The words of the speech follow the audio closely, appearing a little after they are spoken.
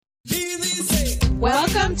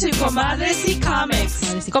Welcome to Comadres y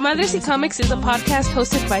Comics. Comadres y Comics is a podcast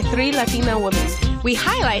hosted by three Latina women. We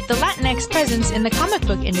highlight the Latinx presence in the comic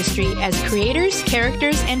book industry as creators,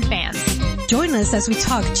 characters, and fans. Join us as we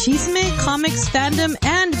talk chisme, comics, fandom,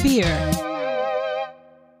 and beer.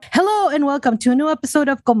 Hello and welcome to a new episode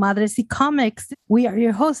of Comadres y Comics. We are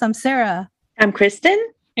your hosts. I'm Sarah. I'm Kristen.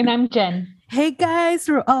 And I'm Jen. Hey guys,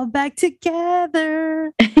 we're all back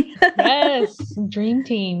together. Yes, dream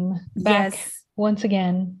team. Back once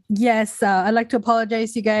again. Yes, I'd like to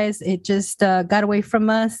apologize, you guys. It just got away from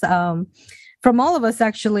us. From all of us,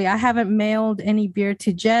 actually. I haven't mailed any beer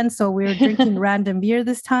to Jen, so we're drinking random beer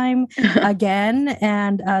this time again.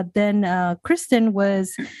 And then Kristen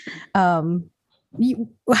was...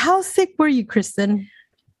 how sick were you, Kristen?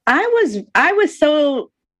 I was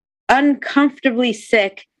so uncomfortably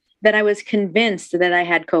sick that I was convinced that I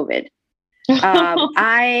had COVID.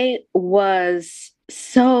 I was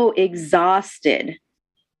so exhausted.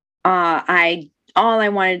 All I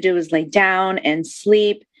wanted to do was lay down and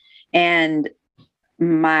sleep, and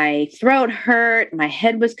my throat hurt. My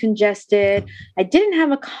head was congested. I didn't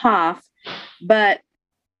have a cough, but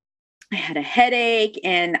I had a headache,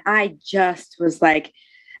 and I just was like,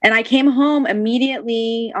 and I came home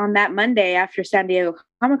immediately on that Monday after San Diego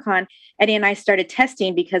Comic-Con. Eddie and I started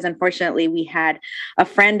testing because unfortunately we had a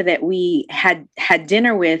friend that we had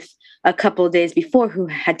dinner with a couple of days before who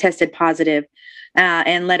had tested positive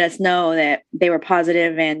and let us know that they were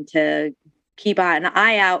positive and to keep an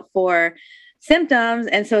eye out for symptoms.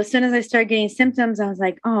 And so as soon as I started getting symptoms, I was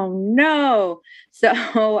like, oh no. So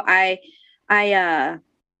I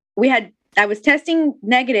was testing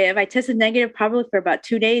negative. I tested negative probably for about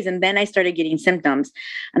 2 days, and then I started getting symptoms,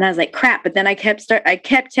 and I was like, crap. But then I kept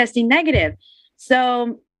testing negative.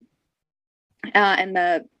 So, and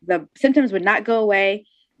the symptoms would not go away.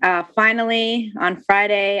 Finally, on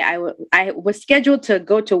Friday, I was scheduled to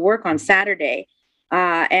go to work on Saturday.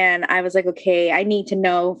 And I was like, okay, I need to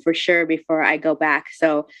know for sure before I go back.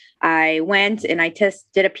 So I went and I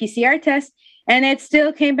did a PCR test, and it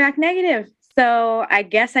still came back negative. So I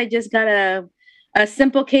guess I just got a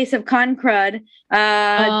simple case of con crud,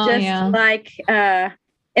 like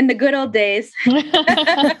in the good old days.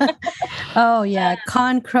 Oh yeah,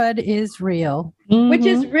 con crud is real, which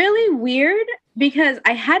is really weird because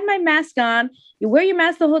I had my mask on. You wear your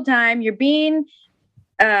mask the whole time. You're being,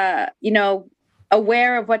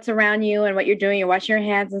 aware of what's around you and what you're doing. You're washing your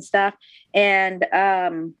hands and stuff. And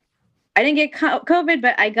I didn't get COVID,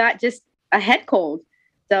 but I got just a head cold.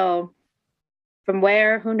 So. From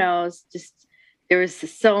where? Who knows? Just there was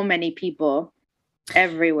so many people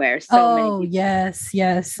everywhere. So many people.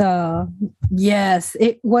 Yes.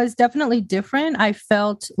 It was definitely different. I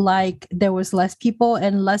felt like there was less people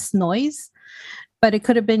and less noise, but it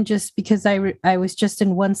could have been just because I was just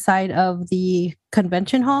in one side of the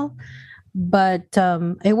convention hall. But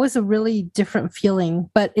it was a really different feeling.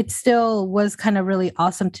 But it still was kind of really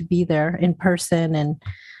awesome to be there in person and,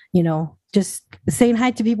 just saying hi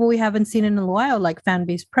to people we haven't seen in a while, like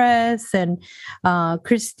Fanbase Press and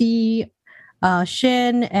Christy,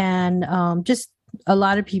 Shin, and just a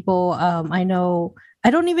lot of people. I know.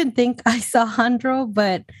 I don't even think I saw Jandro,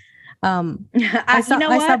 but I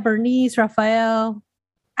saw Bernice, Raphael.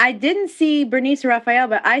 I didn't see Bernice or Raphael,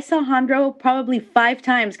 but I saw Jandro probably 5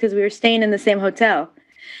 times because we were staying in the same hotel.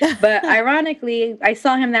 But ironically, I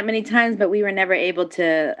saw him that many times, but we were never able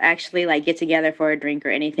to actually get together for a drink or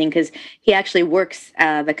anything because he actually works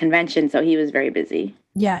the convention, so he was very busy.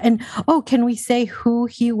 Yeah, and can we say who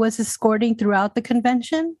he was escorting throughout the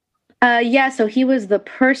convention? So he was the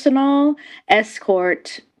personal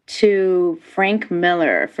escort to Frank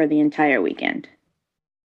Miller for the entire weekend.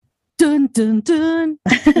 Dun, dun, dun.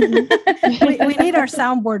 we need our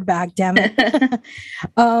soundboard back, damn it.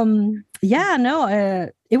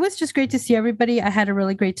 It was just great to see everybody. I had a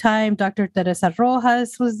really great time. Dr. Teresa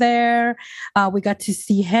Rojas was there. We got to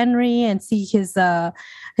see Henry and see his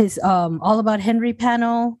All About Henry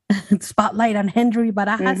panel, spotlight on Henry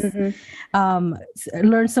Barajas.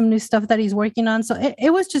 Learn some new stuff that he's working on. So it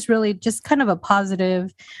was just really just kind of a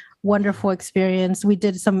positive, wonderful experience. We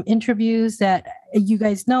did some interviews that you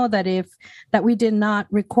guys know that we did not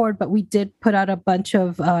record, but we did put out a bunch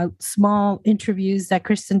of small interviews that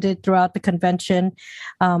Kristen did throughout the convention.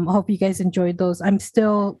 I hope you guys enjoyed those. I'm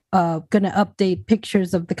still going to update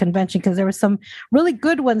pictures of the convention because there were some really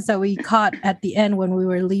good ones that we caught at the end when we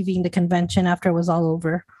were leaving the convention after it was all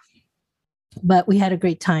over. But we had a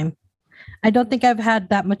great time. I don't think I've had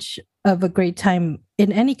that much of a great time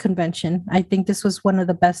in any convention. I think this was one of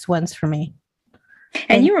the best ones for me.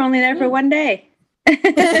 And you were only there for one day.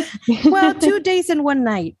 Well, 2 days and one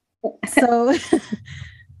night. So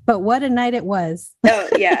But what a night it was. Oh,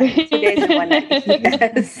 yeah. 2 days and 1 night.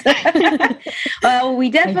 Yes. Well, we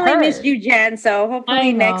definitely missed you, Jen. So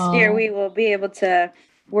hopefully next year we will be able to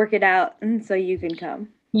work it out so you can come.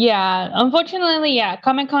 Yeah, unfortunately,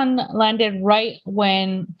 Comic-Con landed right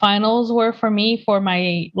when finals were for me for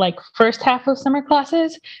my first half of summer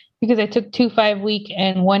classes, because I took 2 5-week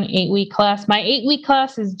and 1 8-week class. My 8-week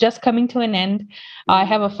class is just coming to an end. I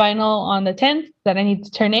have a final on the 10th that I need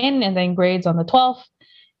to turn in, and then grades on the 12th.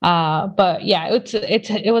 But yeah,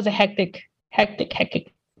 it was a hectic.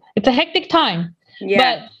 It's a hectic time. Yeah.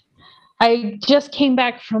 But I just came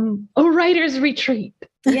back from a writer's retreat.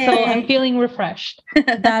 Yay. So I'm feeling refreshed.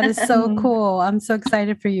 That is so cool. I'm so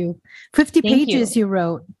excited for you. 50 pages you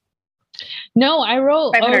wrote. No, I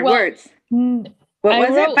wrote 500 words. What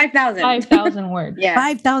was it? 5,000. 5,000 words. Yeah.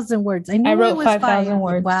 5,000 words. I wrote it was 5,000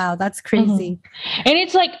 words. Wow, that's crazy. Mm-hmm. And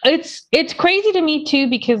it's crazy to me too,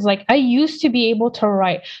 because I used to be able to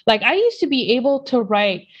write. I used to be able to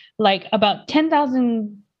write about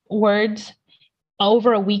 10,000 words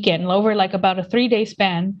over a weekend, over about a 3-day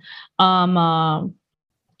span.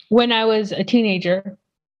 When I was a teenager,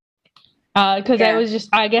 because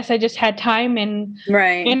I guess I just had time and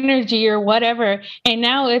energy or whatever. And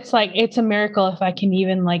now it's a miracle if I can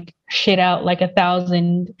even shit out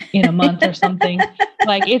 1,000 in a month or something.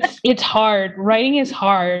 It's hard. Writing is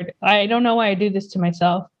hard. I don't know why I do this to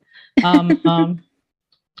myself.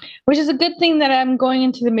 Which is a good thing that I'm going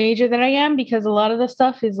into the major that I am, because a lot of the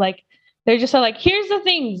stuff is they're just here's the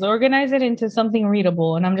things, organize it into something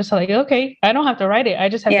readable. And I'm just okay, I don't have to write it. I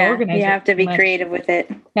just have to organize it. You have to be creative with it.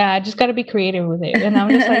 Yeah, I just got to be creative with it. And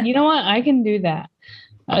I'm just you know what? I can do that.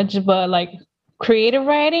 But creative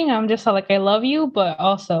writing, I'm just I love you, but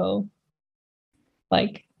also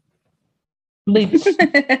there's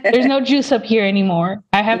no juice up here anymore.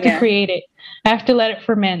 I have to create it. I have to let it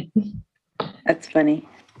ferment. That's funny.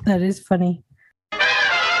 That is funny.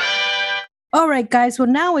 All right, guys. Well,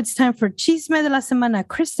 now it's time for Chisme de la Semana.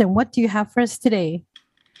 Kristen, what do you have for us today?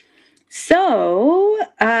 So,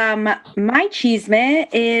 my chisme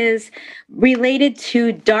is related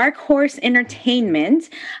to Dark Horse Entertainment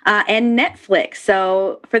and Netflix.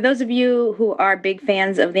 So, for those of you who are big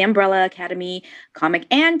fans of the Umbrella Academy comic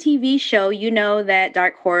and TV show, you know that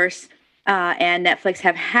Dark Horse and Netflix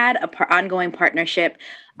have had an ongoing partnership.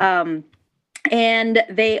 And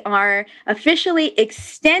they are officially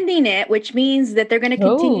extending it, which means that they're going to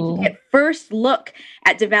continue to get first look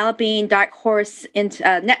at developing Dark Horse.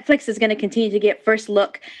 Netflix is going to continue to get first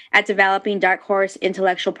look at developing Dark Horse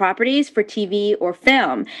intellectual properties for TV or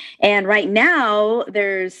film. And right now,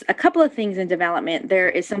 there's a couple of things in development. There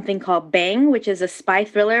is something called Bang, which is a spy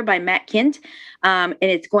thriller by Matt Kindt. And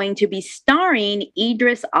it's going to be starring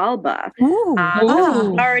Idris Elba.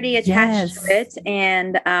 Already attached to it.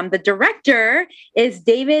 And the director is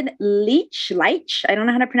David Leitch. I don't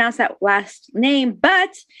know how to pronounce that last name,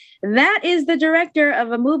 but that is the director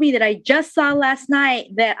of a movie that I just saw last night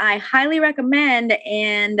that I highly recommend,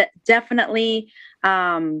 and definitely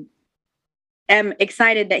am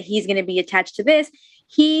excited that he's going to be attached to this.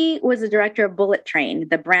 He was the director of Bullet Train,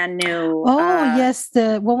 the brand new. Yes,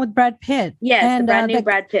 the one with Brad Pitt. Yes, and, the brand new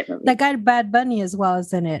Brad Pitt movie. That guy Bad Bunny as well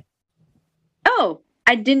is in it. Oh,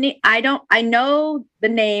 I know the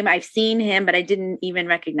name. I've seen him, but I didn't even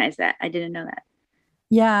recognize that. I didn't know that.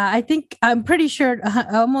 Yeah, I'm pretty sure,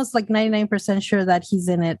 almost 99% sure that he's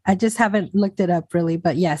in it. I just haven't looked it up really,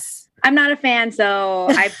 but yes. I'm not a fan, so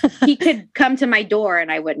he could come to my door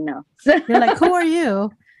and I wouldn't know. You're who are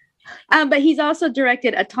you? But he's also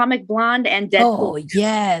directed Atomic Blonde and Deadpool. Oh,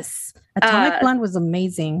 yes. Atomic Blonde was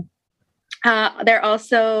amazing. They're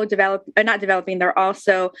also they're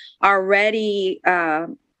also already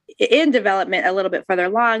in development a little bit further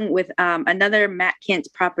along with another Matt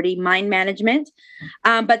Kindt property, Mind Management.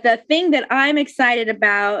 But the thing that I'm excited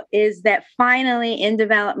about is that finally in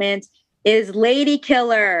development is Lady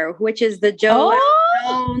Killer, which is the Joelle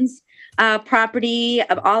Jones property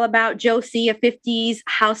of All About Josie, a 50s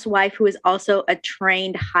housewife who is also a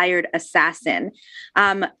trained hired assassin.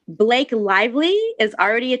 Blake Lively is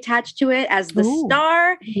already attached to it as the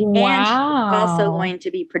star, and she's also going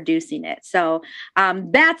to be producing it. So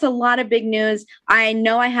that's a lot of big news. I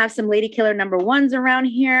know I have some Lady Killer #1s around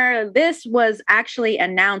here. This was actually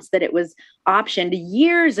announced that it was optioned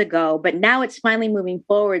years ago, but now it's finally moving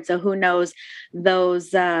forward. So who knows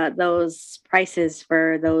those prices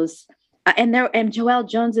for those. And Joelle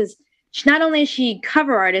Jones not only is she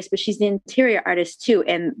cover artist, but she's the interior artist too.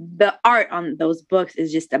 And the art on those books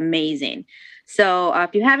is just amazing. So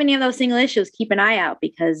if you have any of those single issues, keep an eye out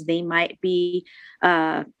because they might be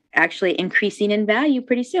actually increasing in value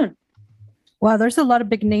pretty soon. Wow, there's a lot of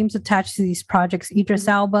big names attached to these projects. Idris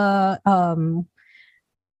Elba, and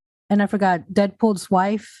I forgot Deadpool's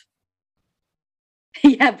wife.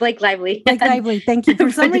 Yeah, Blake Lively. Blake Lively, thank you. For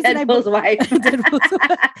some reason, Deadpool's wife.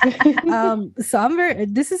 So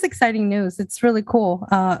this is exciting news. It's really cool.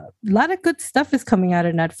 A lot of good stuff is coming out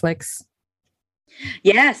of Netflix.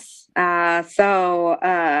 Yes. I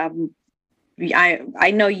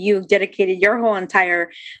know you dedicated your whole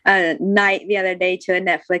entire night the other day to a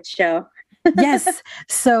Netflix show. Yes.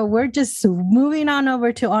 So we're just moving on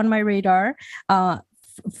over to On My Radar.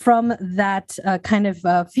 From that kind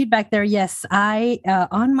of feedback there, yes,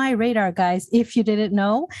 On My Radar, guys, if you didn't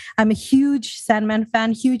know, I'm a huge Sandman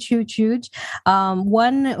fan, huge.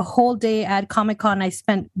 One whole day at Comic-Con, I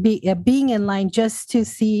spent being in line just to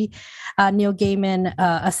see Neil Gaiman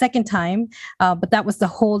a second time, but that was the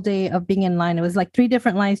whole day of being in line. It was like 3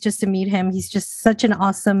 different lines just to meet him. He's just such an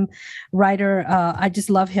awesome writer. I just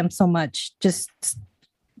love him so much. Just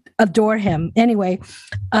adore him. Anyway,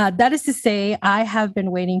 that is to say, I have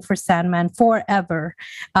been waiting for Sandman forever.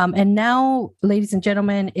 And now, ladies and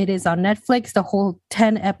gentlemen, it is on Netflix. The whole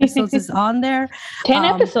 10 episodes is on there. 10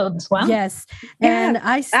 episodes. Wow. Yes. Yeah. And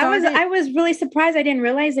I was really surprised. I didn't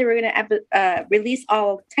realize they were going to release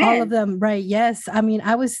all 10. All of them. Right. Yes. I mean,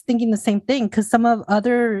 I was thinking the same thing because some of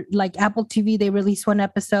other, like Apple TV, they release one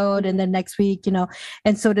episode and then next week,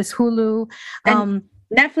 and so does Hulu. And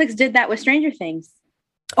Netflix did that with Stranger Things.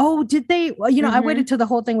 Oh, did they? Well, I waited till the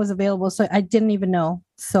whole thing was available, so I didn't even know.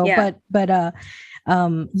 So, yeah.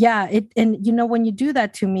 And when you do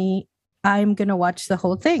that to me, I'm gonna watch the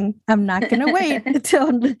whole thing. I'm not gonna wait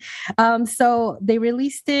until. So they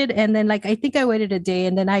released it, and then I think I waited a day,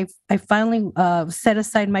 and then I finally set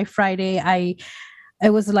aside my Friday.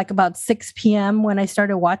 It was about 6 p.m. when I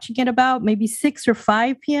started watching it. About maybe 6 or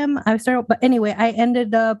 5 p.m. I started, but anyway, I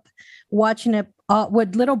ended up watching it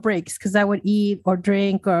with little breaks because I would eat or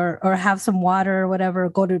drink or have some water or whatever,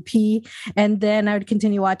 go to pee, and then I would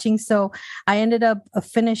continue watching. So I ended up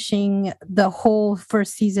finishing the whole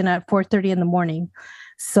first season at 4:30 in the morning.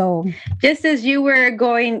 So just as you were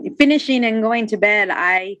finishing and going to bed,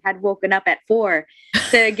 I had woken up at 4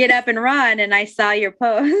 to get up and run, and I saw your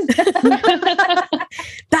post.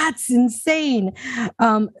 That's insane.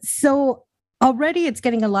 So already it's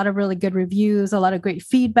getting a lot of really good reviews, a lot of great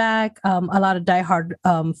feedback. A lot of diehard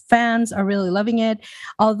fans are really loving it.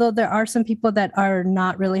 Although there are some people that are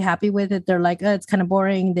not really happy with it. They're like, it's kind of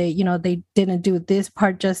boring. They didn't do this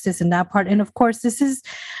part justice and that part. And of course, this is,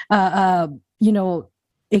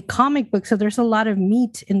 a comic book. So there's a lot of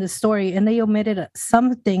meat in the story, and they omitted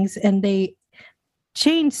some things and they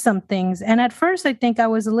changed some things. And at first, I think I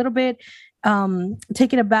was a little bit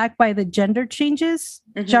taken aback by the gender changes.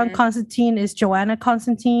 Mm-hmm. John Constantine is Joanna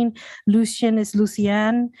Constantine. Lucien is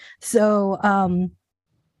Lucienne. So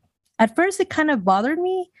at first it kind of bothered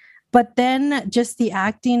me, but then just the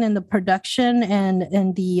acting and the production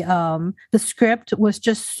and the script was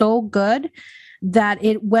just so good that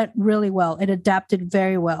it went really well. It adapted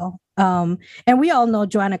very well. And we all know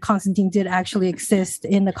Joanna Constantine did actually exist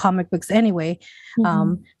in the comic books anyway.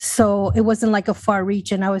 Mm-hmm. So it wasn't like a far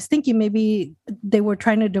reach. And I was thinking maybe they were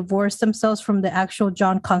trying to divorce themselves from the actual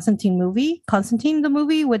John Constantine movie, Constantine, the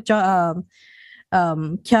movie with Keanu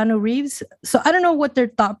Reeves. So I don't know what their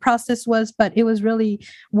thought process was, but it was really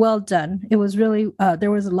well done. It was really, there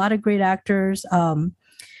was a lot of great actors.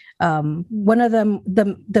 One of them,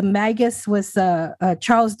 the Magus was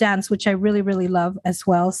Charles Dance, which I really, really love as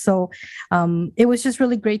well. So it was just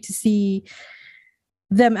really great to see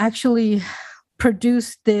them actually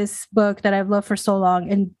produce this book that I've loved for so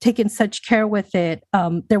long and taken such care with it.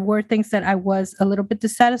 There were things that I was a little bit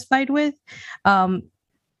dissatisfied with.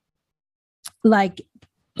 Like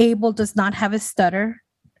Abel does not have a stutter.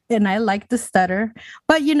 And I like the stutter,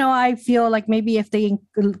 but I feel like maybe if they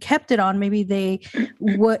kept it on, maybe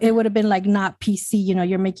it would have been not PC.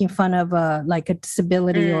 You're making fun of a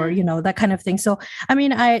disability or that kind of thing. So I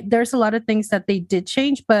mean, there's a lot of things that they did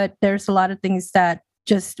change, but there's a lot of things that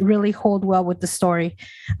just really hold well with the story.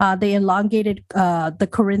 They elongated the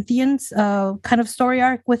Corinthians kind of story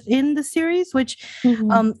arc within the series, which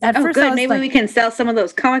at first good. Maybe we can sell some of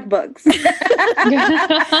those comic books.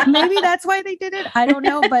 Maybe that's why they did it. I don't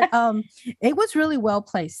know, but it was really well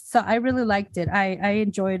placed. So I really liked it. I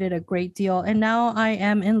enjoyed it a great deal. And now I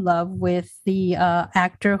am in love with the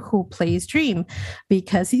actor who plays Dream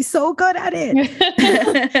because he's so good at it.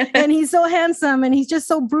 And he's so handsome and he's just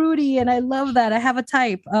so broody. And I love that. I have a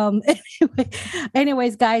type.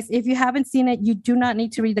 Anyways, guys, if you haven't seen it, you do not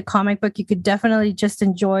need to read the comic book. You could definitely just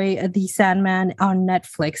enjoy The Sandman on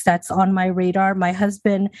Netflix. That's on my radar. My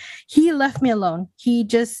husband, he left me alone. He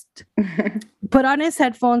just put on his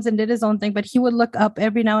headphones and did his own thing, but he would look up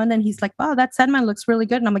every now and then. He's like, wow, that Sandman looks really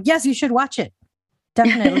good. And I'm like, yes, you should watch it.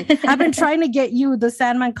 Definitely. I've been trying to get you the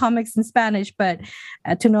Sandman comics in Spanish, but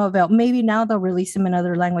to no avail. Maybe now they'll release them in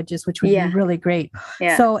other languages, which would be really great.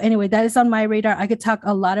 Yeah. So anyway, that is on my radar. I could talk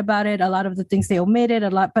a lot about it, a lot of the things they omitted, a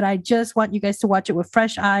lot, but I just want you guys to watch it with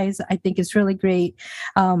fresh eyes. I think it's really great.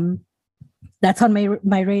 That's on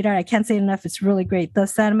my radar. I can't say enough. It's really great. The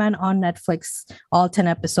Sandman on Netflix, all 10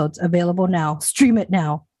 episodes available now. Stream it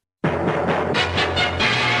now.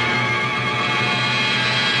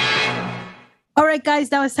 All right, guys,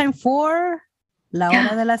 now it's time for La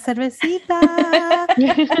Hora de la Cervecita.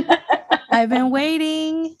 I've been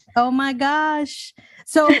waiting. Oh my gosh.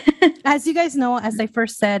 So as you guys know, as I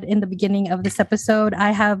first said in the beginning of this episode,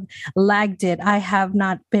 I have lagged it. I have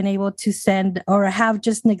not been able to send, or have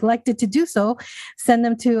just neglected to do so, send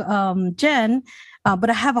them to Jen.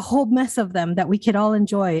 But I have a whole mess of them that we could all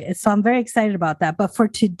enjoy. So I'm very excited about that. But for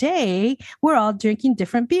today, we're all drinking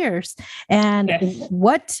different beers. And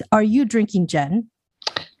what are you drinking, Jen?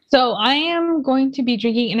 So I am going to be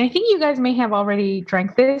drinking, and I think you guys may have already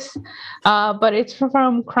drank this, but it's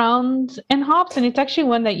from Crowns and Hops, and it's actually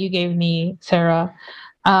one that you gave me, Sarah.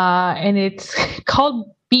 And it's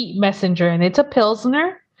called Beat Messenger, and it's a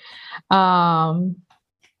Pilsner.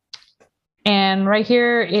 And right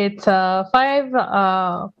here, it's a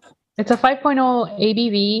 5.0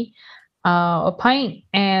 ABV, a pint.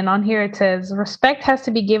 And on here it says, respect has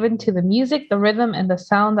to be given to the music, the rhythm, and the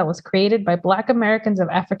sound that was created by Black Americans of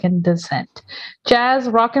African descent. Jazz,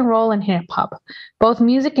 rock and roll, and hip hop. Both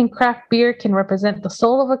music and craft beer can represent the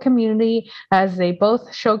soul of a community, as they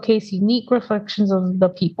both showcase unique reflections of the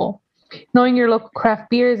people. Knowing your local craft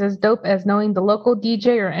beer is as dope as knowing the local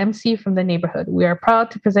DJ or MC from the neighborhood. We are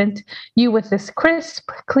proud to present you with this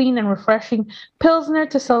crisp, clean, and refreshing Pilsner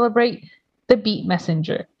to celebrate the Beat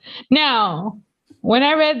Messenger. Now, when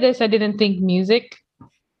I read this, I didn't think music.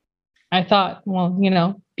 I thought, well,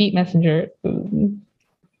 Beat Messenger,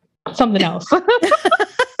 something else. But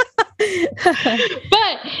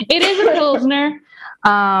it is a Pilsner.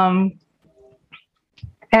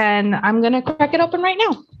 And I'm going to crack it open right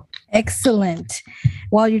now. Excellent.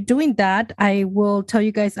 While you're doing that, I will tell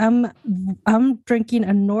you guys I'm drinking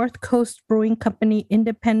a North Coast Brewing Company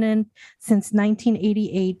independent since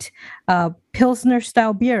 1988 Pilsner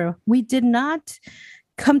style beer. We did not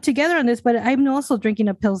come together on this, but I'm also drinking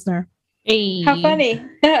a Pilsner. Hey. How funny.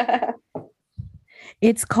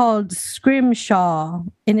 It's called Scrimshaw,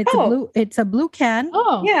 and it's a blue can.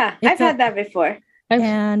 Oh, yeah, I've had that before.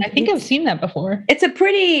 I think I've seen that before. It's a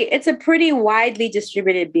pretty widely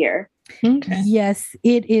distributed beer. Okay. Yes,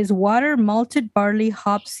 it is water, malted barley,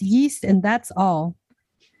 hops, yeast, and that's all.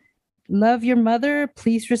 Love your mother,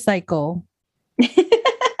 please recycle.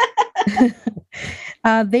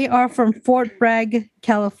 They are from Fort Bragg,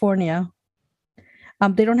 California.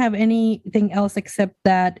 They don't have anything else except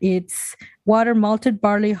that it's water, malted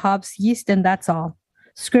barley, hops, yeast, and that's all.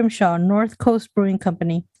 Scrimshaw, North Coast Brewing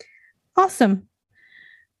Company. Awesome.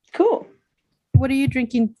 Cool. What are you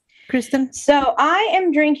drinking, Kristen? So I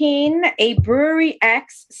am drinking a Brewery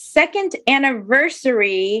X second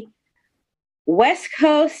anniversary West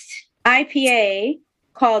Coast IPA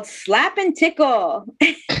called Slap and Tickle.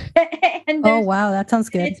 And oh, wow. That sounds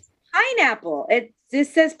good. It's pineapple. It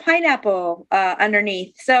says pineapple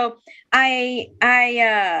underneath. So when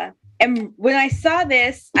I saw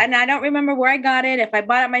this, and I don't remember where I got it, if I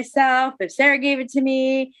bought it myself, if Sarah gave it to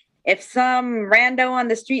me, if some rando on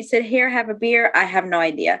the street said, here, have a beer, I have no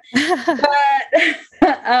idea. But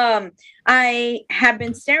I have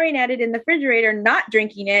been staring at it in the refrigerator, not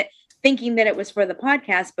drinking it, thinking that it was for the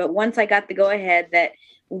podcast. But once I got the go ahead that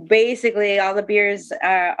basically all the beers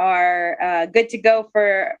are good to go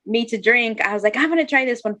for me to drink, I was like, I'm going to try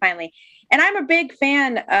this one finally. And I'm a big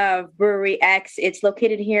fan of Brewery X. It's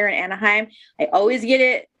located here in Anaheim. I always get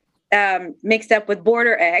it mixed up with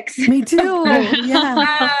Border X. Me too.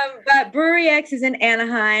 Yeah. But Brewery X is in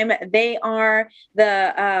Anaheim. They are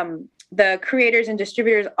the creators and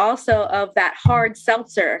distributors also of that hard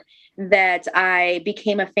seltzer that I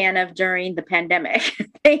became a fan of during the pandemic.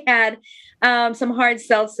 They had some hard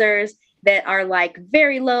seltzers that are like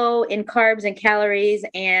very low in carbs and calories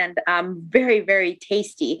and very, very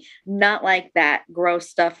tasty. Not like that gross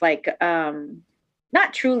stuff like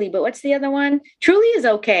not Truly, but what's the other one? Truly is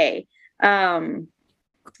okay.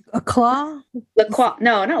 A Claw? La Croix.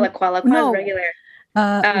 No, not La Croix. La Croix is regular.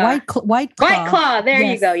 White Claw. White Claw. There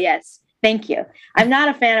you go. Yes. Thank you. I'm not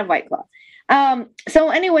a fan of White Claw. So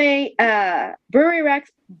anyway,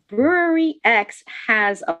 Brewery X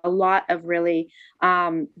has a lot of really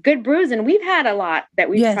good brews, and we've had a lot that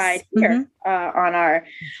we've tried here on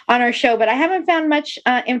our show, but I haven't found much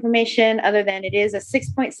information other than it is a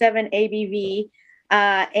 6.7 ABV,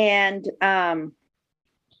 and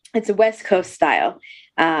it's a West Coast style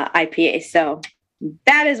IPA. So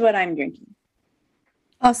that is what I'm drinking.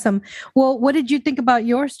 Awesome. Well, what did you think about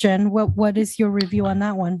yours, Jen? What is your review on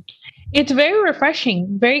that one? It's very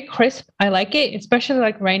refreshing, very crisp. I like it, especially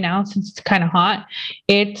like right now since it's kind of hot.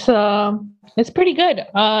 It's pretty good.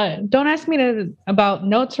 Don't ask me about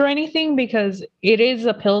notes or anything because it is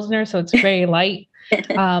a Pilsner, so it's very light.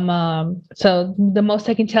 So the most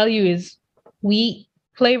I can tell you is wheat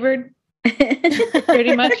flavored,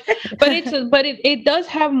 pretty much. But it does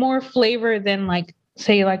have more flavor than like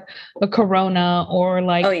say like a Corona or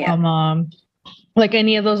like like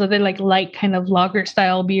any of those other like light kind of lager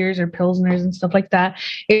style beers or Pilsners and stuff like that.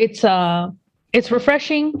 It's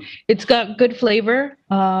refreshing. It's got good flavor.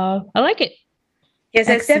 I like it. Yes,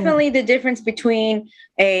 that's definitely the difference between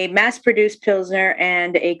a mass-produced Pilsner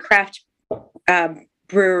and a craft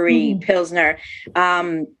brewery Pilsner.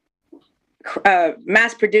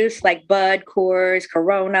 Mass-produced like Bud, Coors,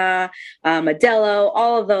 Corona, Modelo,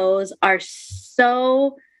 all of those are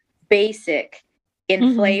so basic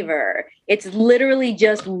in flavor. It's literally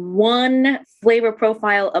just one flavor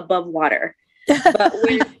profile above water. But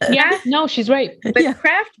she's right. But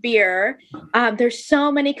craft beer, there's so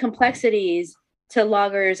many complexities to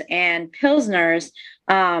lagers and pilsners,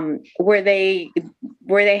 where they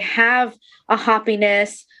have a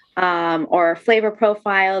hoppiness or a flavor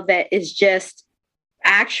profile that is just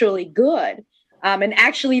actually good and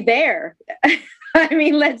actually there. I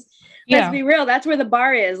mean, let's be real. That's where the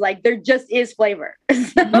bar is. Like, there just is flavor.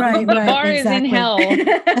 The bar is in hell.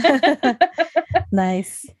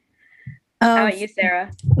 Nice. How about you,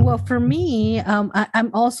 Sarah? Well, for me, I'm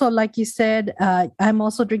also, like you said, I'm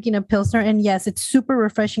also drinking a Pilsner. And yes, it's super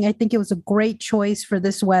refreshing. I think it was a great choice for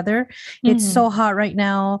this weather. It's so hot right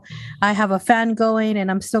now. I have a fan going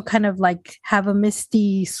and I'm still kind of like have a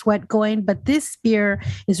misty sweat going. But this beer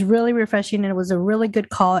is really refreshing and it was a really good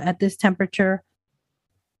call at this temperature.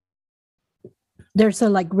 There's a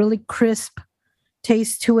like really crisp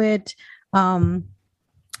taste to it.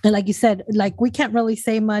 And like you said, like we can't really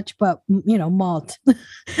say much, but you know, malt.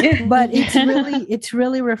 But it's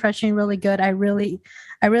really refreshing, really good. I really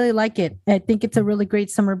like it. I think it's a really great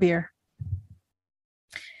summer beer.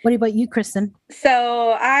 What about you, Kristen?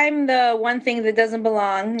 So I'm the one thing that doesn't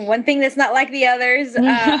belong. One thing that's not like the others.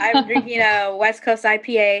 I'm drinking a West Coast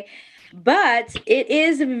IPA, but it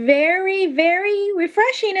is very, very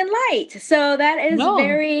refreshing and light. So that is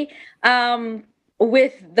very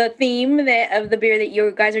with the theme of the beer that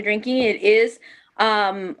you guys are drinking. It is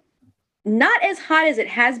not as hot as it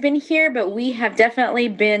has been here, but we have definitely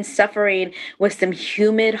been suffering with some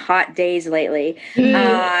humid, hot days lately.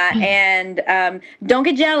 And don't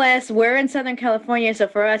get jealous. We're in Southern California, so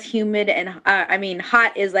for us, humid and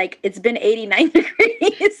hot is like it's been 89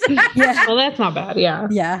 degrees. Well, that's not bad.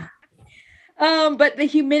 Yeah. But the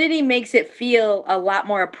humidity makes it feel a lot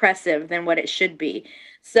more oppressive than what it should be.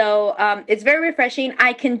 So it's very refreshing.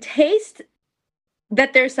 I can taste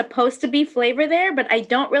that there's supposed to be flavor there, but I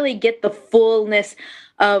don't really get the fullness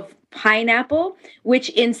of pineapple, which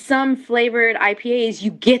in some flavored IPAs,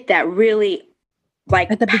 you get that really like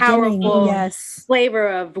powerful flavor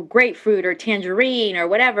of grapefruit or tangerine or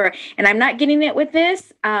whatever. And I'm not getting it with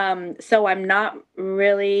this. So I'm not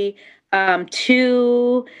really I'm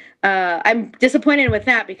disappointed with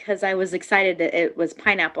that because I was excited that it was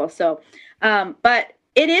pineapple. So, but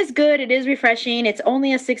it is good. It is refreshing. It's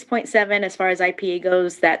only a 6.7 as far as IPA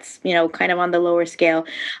goes. That's, kind of on the lower scale.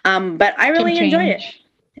 But I really enjoyed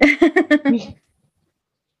it.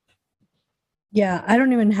 Yeah, I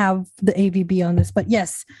don't even have the ABV on this, but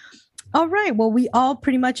yes. All right. Well, we all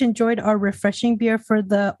pretty much enjoyed our refreshing beer for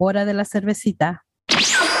the Hora de la Cervecita.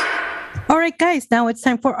 All right, guys, now it's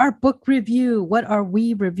time for our book review. What are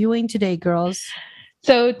we reviewing today, girls?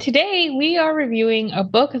 So today we are reviewing a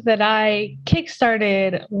book that I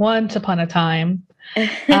kickstarted once upon a time.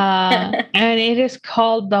 And it is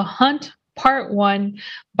called The Hunt Part 1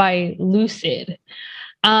 by Lucid.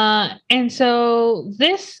 And so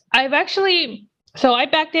this, I backed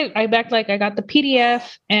it. I got the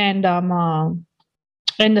PDF and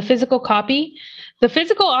the physical copy. The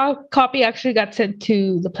physical copy actually got sent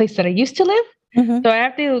to the place that I used to live. So I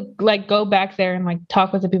have to go back there and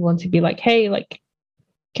talk with the people and to be like, hey,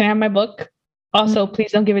 can I have my book? Also,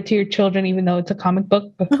 please don't give it to your children, even though it's a comic book.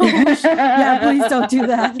 Yeah, please don't do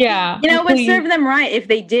that. Yeah. It would serve them right if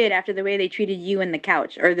they did, after the way they treated you in the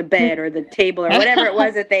couch or the bed or the table or whatever it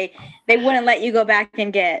was that they wouldn't let you go back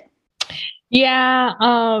and get.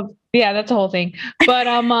 Yeah. Yeah, that's a whole thing. But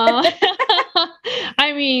I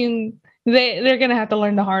mean, they're gonna have to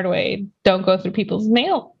learn the hard way. Don't go through people's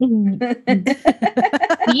mail.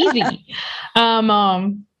 Easy.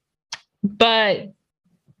 But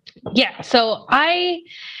yeah, so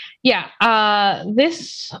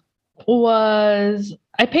this was,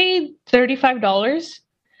 I paid $35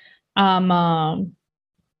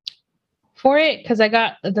 for it because I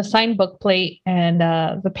got the signed book plate and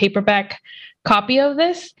the paperback copy of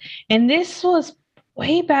this. And this was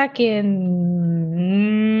way back in,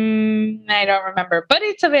 I don't remember, but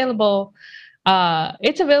it's available.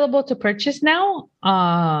 It's available to purchase now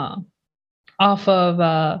off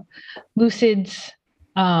of Lucid's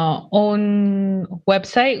own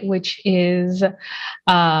website, which is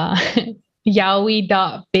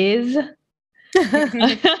yaoi.biz.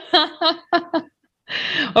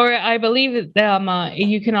 Or I believe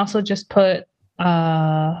you can also just put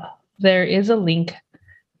there is a link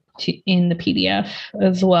in the PDF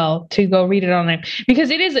as well to go read it online, because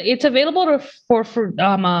it's available to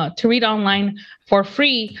read online for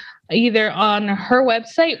free, either on her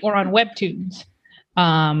website or on Webtoons.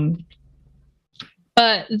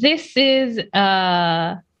 But this is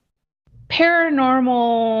a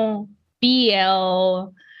paranormal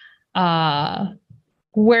BL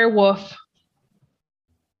werewolf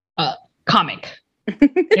comic.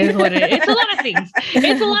 Is what it is. It's a lot of things.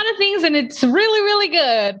 It's a lot of things, and it's really, really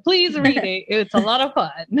good. Please read it. It's a lot of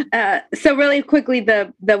fun. So really quickly,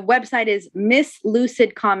 the website is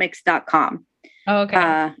misslucidcomics.com.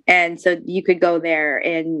 Okay. And so you could go there,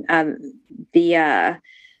 and I'll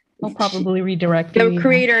probably redirect. The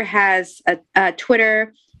creator has a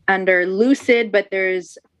Twitter under Lucid, but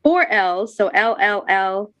there's 4 L's, so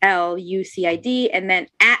LLLLUCID, and then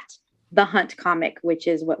at The Hunt Comic, which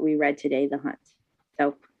is what we read today, The Hunt.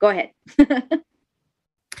 So go ahead.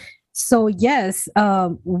 So yes,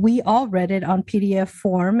 we all read it on PDF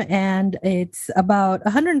form, and it's about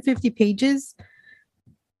 150 pages.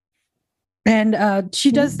 And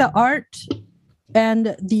she does the art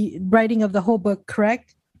and the writing of the whole book,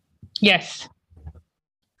 correct? Yes.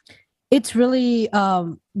 It's really,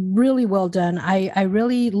 really well done. I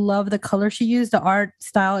really love the color she used. The art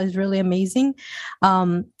style is really amazing.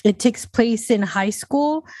 It takes place in high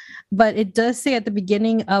school, but it does say at the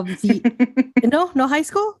beginning of the no high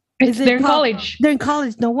school. They're in college. They're in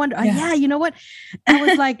college. No wonder. Yeah. Yeah, you know what? I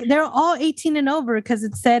was like, they're all 18 and over, because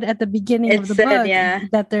it said at the beginning of the book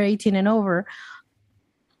that they're 18 and over.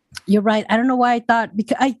 You're right. I don't know why I thought,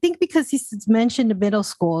 because he's mentioned middle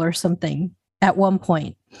school or something at one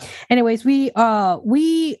point. Anyways, we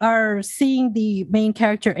are seeing the main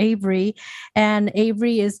character, Avery, and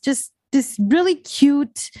Avery is just this really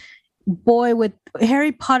cute boy with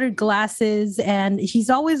Harry Potter glasses, and he's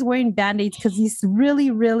always wearing band-aids because he's really,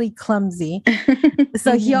 really clumsy.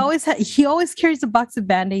 So he always carries a box of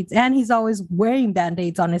band-aids, and he's always wearing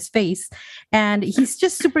band-aids on his face, and he's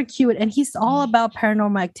just super cute, and he's all about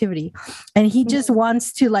paranormal activity, and he just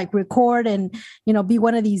wants to like record and be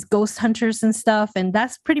one of these ghost hunters and stuff, and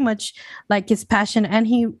that's pretty much like his passion. And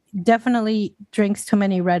he definitely drinks too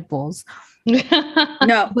many Red Bulls.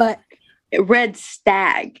 No, but Red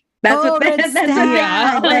Stag. That's what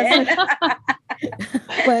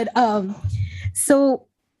But so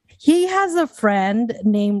he has a friend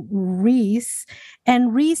named Reese,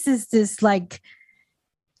 and Reese is this like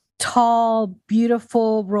tall,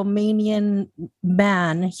 beautiful Romanian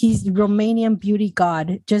man. He's Romanian beauty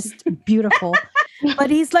god, just beautiful.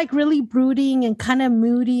 But he's like really brooding and kind of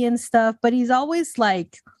moody and stuff. But he's always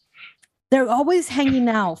like, they're always hanging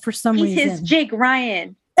out for some reason. He's his Jake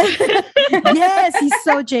Ryan. Yes, he's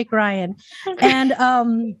so Jake Ryan. And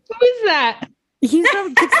who is that? He's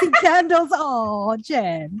from 16 Candles. Oh,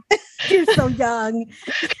 Jen, you're so young.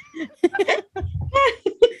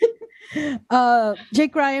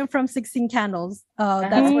 Jake Ryan from 16 Candles.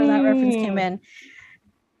 That's where that reference came in.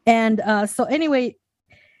 And so anyway,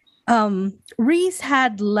 Reese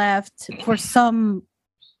had left for some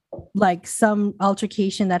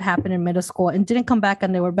altercation that happened in middle school and didn't come back,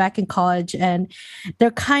 and they were back in college, and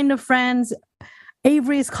they're kind of friends.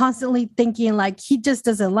 Avery is constantly thinking like, he just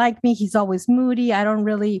doesn't like me. He's always moody. I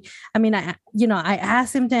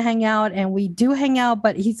asked him to hang out, and we do hang out,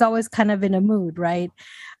 but he's always kind of in a mood, right?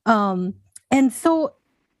 And so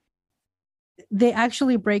they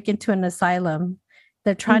actually break into an asylum.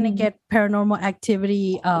 They're trying to get paranormal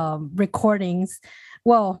activity recordings.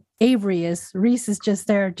 Well, Avery is. Reese is just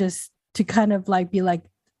there, just to kind of like be like,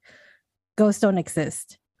 ghosts don't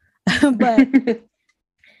exist. But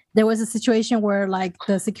there was a situation where like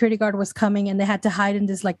the security guard was coming and they had to hide in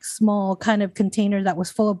this like small kind of container that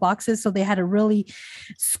was full of boxes. So they had to really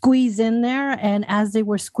squeeze in there. And as they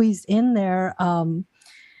were squeezed in there,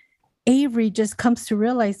 Avery just comes to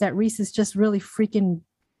realize that Reese is just really freaking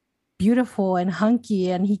beautiful and hunky,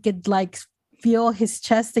 and he could like feel his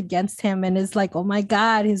chest against him and is like, oh my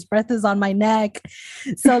God, his breath is on my neck.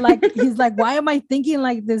 So like, he's like, why am I thinking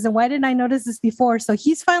like this? And why didn't I notice this before? So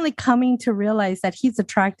he's finally coming to realize that he's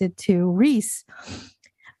attracted to Reese.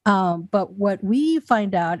 But what we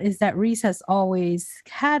find out is that Reese has always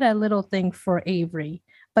had a little thing for Avery,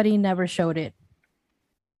 but he never showed it.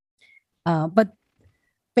 But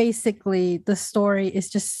basically the story is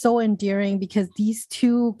just so endearing because these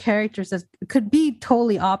two characters that could be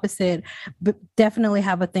totally opposite, but definitely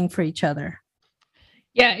have a thing for each other.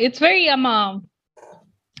 Yeah, it's very because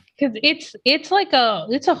it's like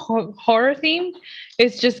it's a horror theme.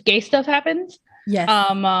 It's just gay stuff happens. Yes.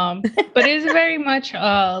 But it's very much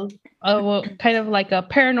a kind of like a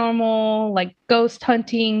paranormal, like ghost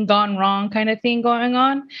hunting gone wrong kind of thing going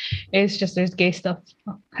on. It's just there's gay stuff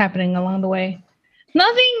happening along the way.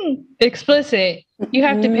 Nothing explicit. You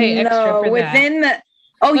have to pay extra for that.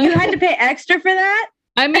 You had to pay extra for that?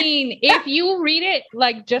 I mean, if you read it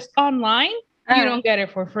like just online, you don't get it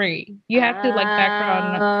for free. You have to like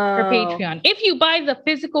background for Patreon. If you buy the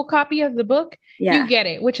physical copy of the book, you get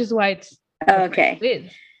it, which is why it's okay. It is.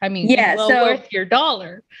 I mean, it's well worth your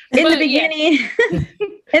dollar. In the beginning,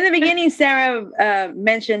 Sarah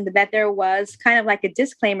mentioned that there was kind of like a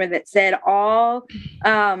disclaimer that said all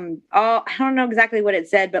I don't know exactly what it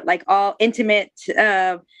said, but like all intimate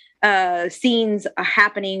scenes are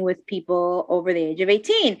happening with people over the age of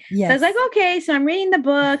 18. Yes. So I was like, okay, so I'm reading the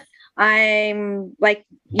book. I'm like,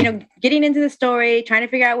 getting into the story, trying to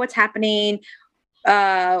figure out what's happening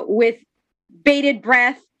with bated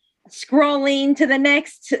breath, scrolling to the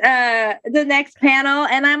next panel,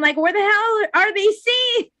 and I'm like, where the hell are these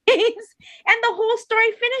scenes? And the whole story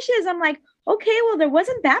finishes. I'm like, okay, well, there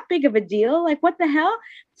wasn't that big of a deal. Like, what the hell?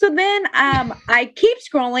 So then I keep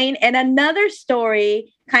scrolling, and another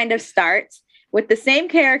story kind of starts with the same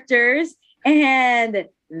characters, and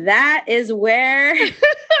that is where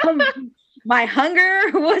my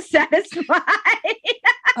hunger was satisfied.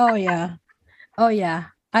 Oh yeah.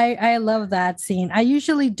 I love that scene. I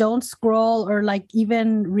usually don't scroll or like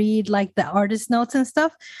even read like the artist notes and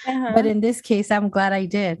stuff. But in this case, I'm glad I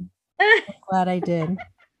did.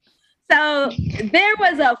 So there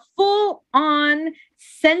was a full-on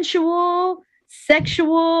sensual,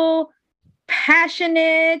 sexual,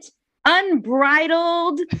 passionate,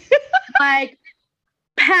 unbridled, like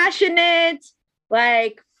passionate,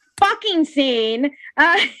 like fucking scene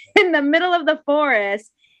in the middle of the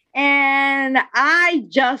forest. And I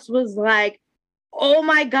just was like, oh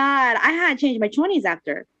my God, I had to change my 20s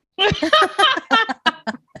after.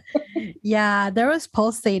 Yeah, there was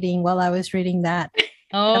pulsating while I was reading that.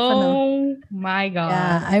 Oh my God.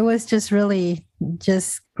 Yeah, I was just really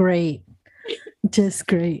great. Just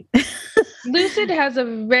great. Lucid has a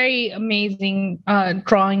very amazing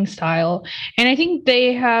drawing style. And I think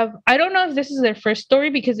they have, I don't know if this is their first story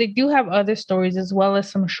because they do have other stories as well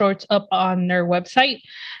as some shorts up on their website.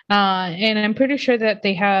 And I'm pretty sure that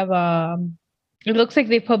they have, it looks like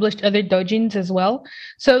they published other doujins as well.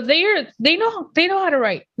 So they know how to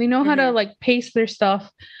write. They know how to like pace their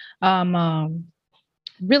stuff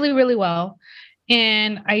really, really well.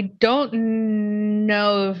 And I don't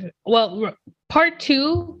know if, part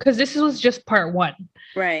 2, because this was just part 1.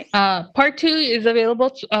 Right. Part 2 is available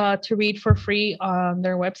to read for free on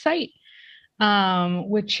their website,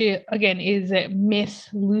 which again is at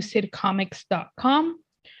misslucidcomics.com.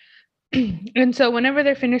 And so whenever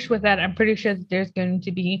they're finished with that, I'm pretty sure that there's going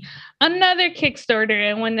to be another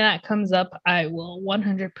Kickstarter. And when that comes up, I will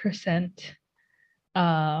 100%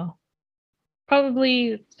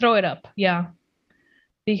 probably throw it up. Yeah.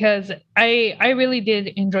 Because I really did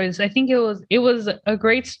enjoy this. I think it was a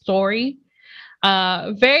great story.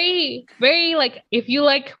 Very, very like, if you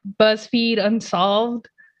like BuzzFeed Unsolved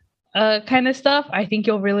kind of stuff, I think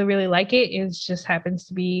you'll really, really like it. It just happens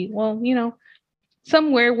to be,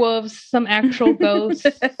 some werewolves, some actual ghosts,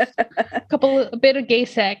 a bit of gay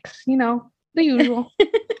sex, the usual.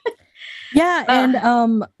 Yeah,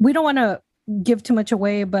 and we don't want to give too much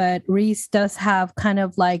away, but Reese does have kind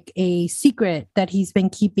of like a secret that he's been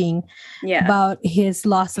keeping about his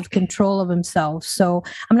loss of control of himself. So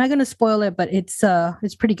I'm not going to spoil it, but it's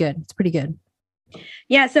pretty good. It's pretty good.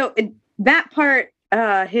 Yeah. So that part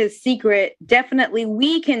his secret, definitely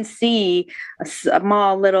we can see a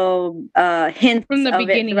small little hints From the of it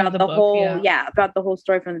beginning throughout of the the book, whole, yeah. throughout the whole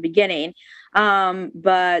story from the beginning.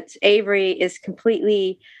 But Avery is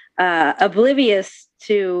completely oblivious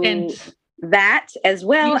to And that, as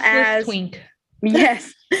well useless as twink.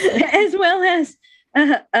 yes, as well as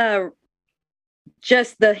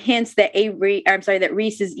just the hints that that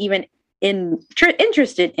Reese is even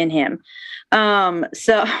interested in him.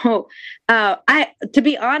 So to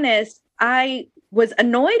be honest, I was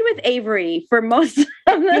annoyed with Avery for most of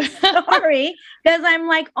the story because I'm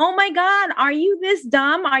like, oh my God, are you this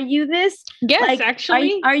dumb? Are you this? Yes, like,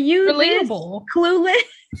 actually, are you relatable. this clueless?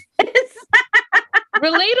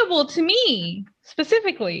 Relatable to me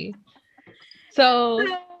specifically. So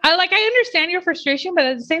I understand your frustration, but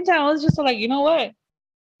at the same time, I was just like, you know what?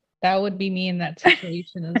 That would be me in that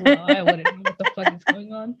situation as well. I wouldn't know what the fuck is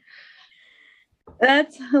going on.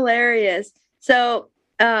 That's hilarious. So,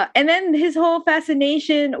 and then his whole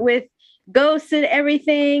fascination with ghosts and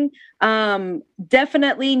everything.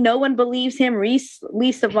 Definitely no one believes him, Reese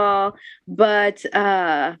least of all. But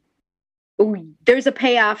there's a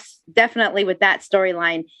payoff definitely with that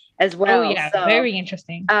storyline as well. Oh yeah, so, very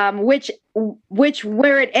interesting. Which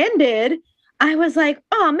where it ended, I was like,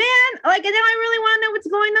 oh man, like now I really want to know what's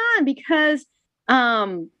going on, because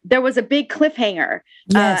there was a big cliffhanger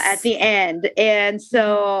at the end. And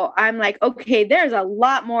so I'm like, okay, there's a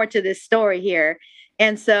lot more to this story here.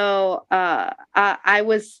 And so I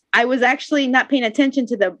was actually not paying attention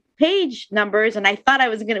to the page numbers, and I thought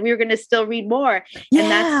we were gonna still read more. Yeah.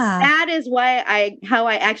 And that is why how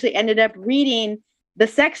I actually ended up reading the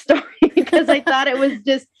sex story, because I thought it was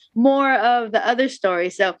just more of the other story.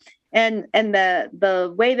 So and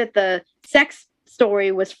the way that the sex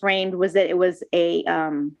story was framed was that it was a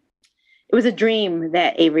dream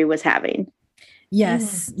that Avery was having.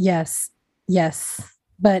 Yes, yes.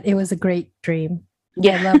 But it was a great dream.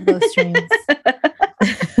 Yeah. I love those dreams.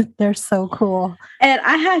 They're so cool. And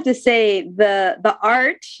I have to say the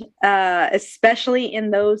art, especially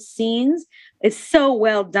in those scenes, is so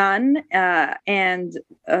well done and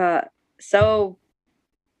so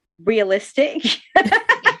realistic.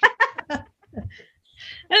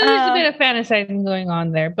 And there's a bit of fantasizing going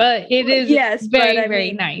on there, but it is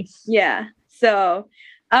very nice. Yeah. So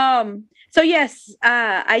yes,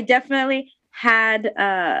 I definitely had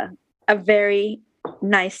a very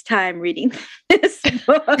nice time reading this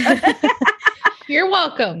book. You're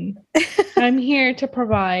welcome. I'm here to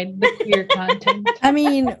provide the queer content. I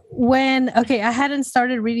mean, I hadn't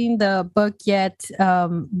started reading the book yet.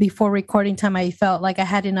 Before recording time, I felt like I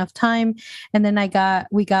had enough time. And then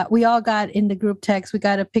we all got in the group text, we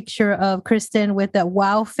got a picture of Kristen with a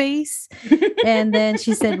wow face. And then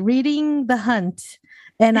she said, reading The Hunt.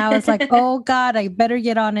 And I was like, oh God, I better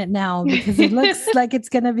get on it now because it looks like it's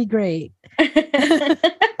going to be great.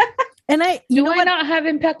 And do I not have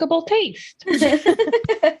impeccable taste?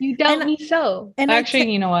 You doubt me so. And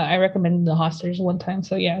actually, you know what? I recommended the Hosters one time.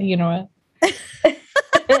 So yeah, you know what?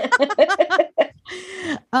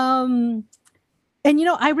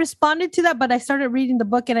 And I responded to that, but I started reading the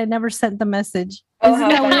book and I never sent the message. Oh, Isn't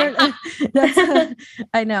that weird?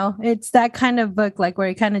 I know. It's that kind of book, like where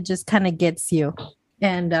it kind of gets you.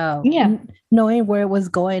 And knowing where it was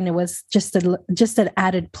going, it was just an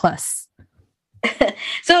added plus.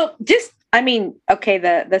 So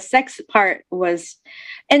the sex part was,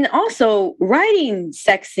 and also writing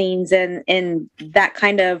sex scenes and that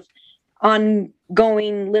kind of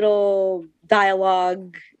ongoing little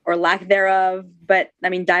dialogue or lack thereof. But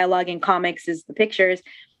dialogue in comics is the pictures,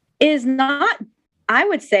 is not, I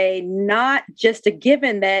would say, not just a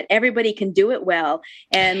given that everybody can do it well.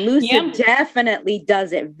 And Lucid definitely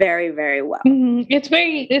does it very, very well. Mm-hmm.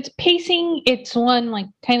 It's pacing. It's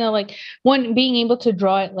one being able to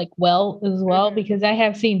draw it well as well, mm-hmm. because I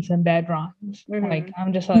have seen some bad drawings. Mm-hmm.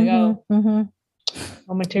 I'm just like, no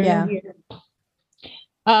material here.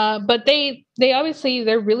 But they obviously,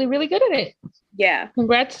 they're really, really good at it. Yeah.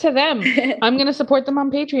 Congrats to them. I'm going to support them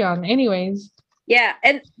on Patreon anyways. Yeah.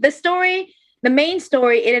 And the main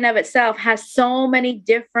story in and of itself has so many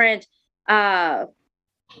different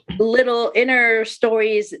little inner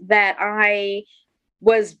stories that I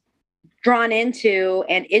was drawn into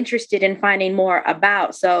and interested in finding more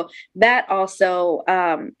about. So that also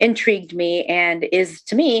intrigued me and is,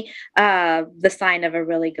 to me, the sign of a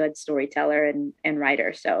really good storyteller and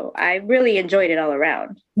writer. So I really enjoyed it all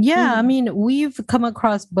around. Yeah, we've come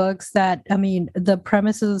across books that, the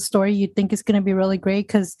premise of the story you think is going to be really great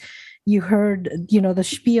because you heard, the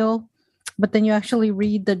spiel, but then you actually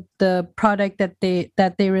read the product that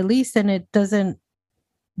they release and it doesn't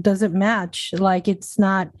doesn't match. Like it's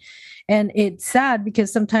not, and it's sad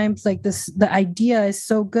because sometimes like the idea is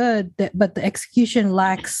so good that, but the execution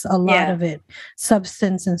lacks a lot of it,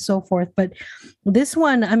 substance and so forth. But this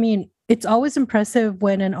one, I mean, it's always impressive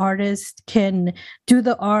when an artist can do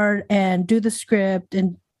the art and do the script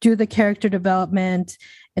and do the character development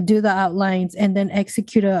and do the outlines and then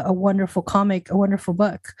execute a wonderful comic, a wonderful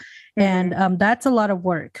book. And that's a lot of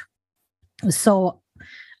work. So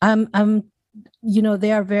I'm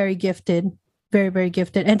they are very gifted, very, very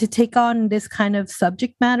gifted. And to take on this kind of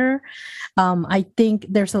subject matter, I think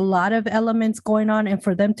there's a lot of elements going on, and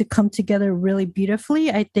for them to come together really beautifully,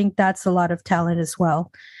 I think that's a lot of talent as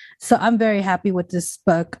well. So I'm very happy with this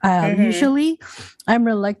book. Usually I'm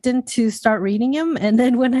reluctant to start reading him. And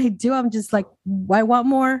then when I do, I'm just like, I want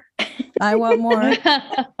more. I want more.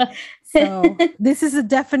 So this is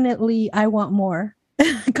definitely I want more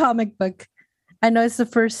comic book. I know it's the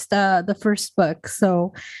first book.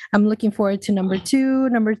 So I'm looking forward to number 2,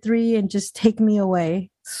 number 3, and just take me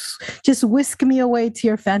away. Just whisk me away to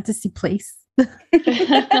your fantasy place.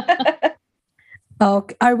 Oh,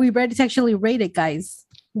 are we ready to actually rate it, guys?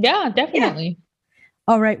 Yeah, definitely.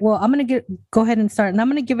 All right. Well, I'm going to go ahead and start. And I'm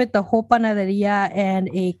going to give it the whole panaderia and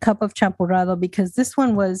a cup of champurrado because this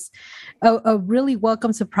one was a really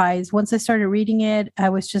welcome surprise. Once I started reading it, I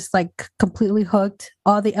was just like completely hooked.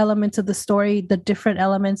 All the elements of the story, the different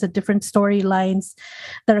elements, the different storylines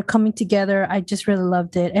that are coming together. I just really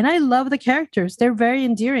loved it. And I love the characters. They're very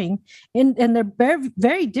endearing and they're very,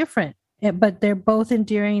 very different. But they're both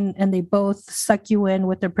endearing and they both suck you in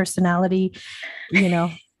with their personality,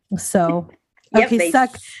 So, okay,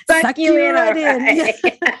 suck you in. Right in.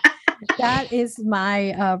 That is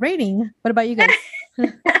my rating. What about you guys?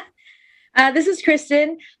 This is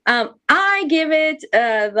Kristen. I give it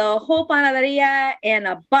the whole panaderia and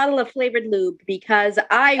a bottle of flavored lube because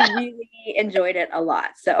I really enjoyed it a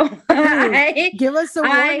lot. So give us a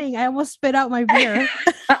warning. I almost spit out my beer.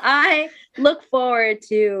 I look forward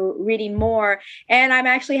to reading more. And I'm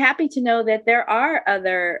actually happy to know that there are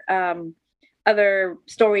other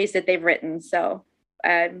stories that they've written. So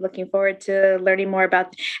I'm looking forward to learning more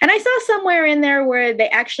about. And I saw somewhere in there where they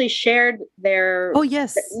actually shared their. Oh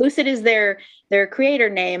yes, Lucid is their creator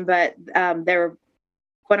name, but their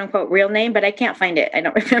quote unquote real name. But I can't find it. I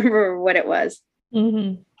don't remember what it was.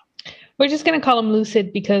 Mm-hmm. We're just gonna call them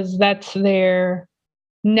Lucid because that's their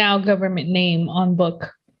now government name on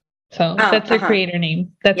book. So that's their creator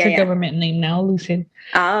name. That's their government name now, Lucid.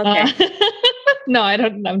 Oh, okay. No, I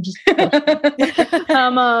don't. I'm just.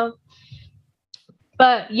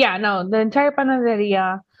 But yeah, no, the entire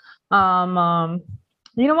panaderia.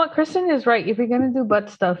 You know what? Kristen is right. If you're gonna do butt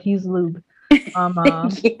stuff, use lube.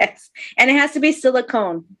 Yes, and it has to be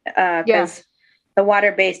silicone because the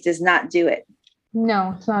water-based does not do it.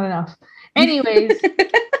 No, it's not enough. Anyways,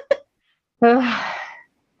 no,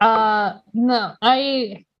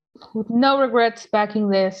 no regrets backing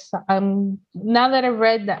this. Now that I've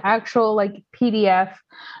read the actual PDF,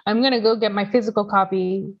 I'm gonna go get my physical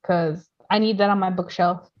copy because I need that on my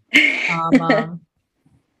bookshelf. To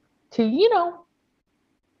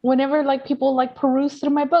whenever people peruse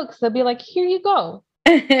through my books, they'll be like, "Here you go,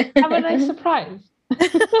 have a nice surprise."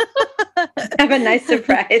 Have a nice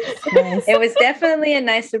surprise. Nice. It was definitely a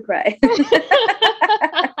nice surprise.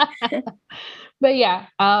 But yeah,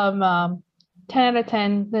 10 out of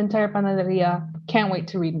 10, the entire panaderia. Can't wait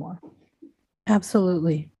to read more.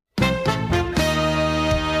 Absolutely.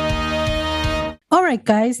 All right,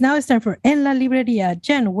 guys, now it's time for En la Libreria.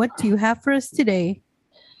 Jen, what do you have for us today?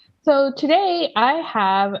 So today I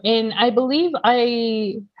have, and I believe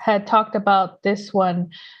I had talked about this one,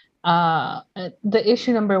 the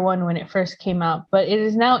issue number 1 when it first came out, but it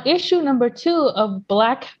is now issue number 2 of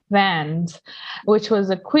Black Vans, which was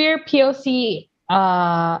a queer POC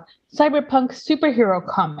cyberpunk superhero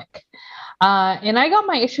comic. And I got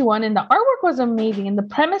my issue 1 and the artwork was amazing. And the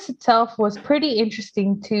premise itself was pretty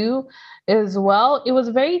interesting too, as well. It was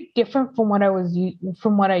very different from what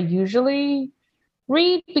I usually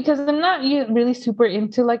read because I'm not really super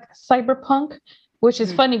into cyberpunk, which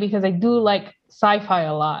is funny because I do like sci-fi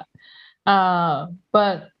a lot.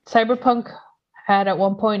 But cyberpunk had at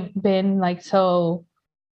one point been so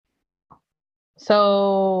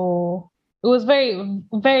it was very,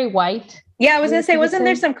 very white. Yeah, I was going to say, wasn't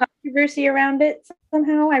there some controversy around it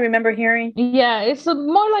somehow? I remember hearing. Yeah, it's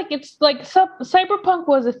more cyberpunk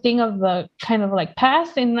was a thing of the kind of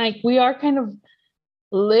past, and we are kind of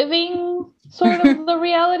living sort of the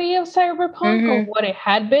reality of cyberpunk or what it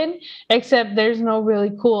had been, except there's no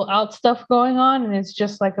really cool out stuff going on, and it's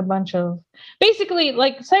just a bunch of basically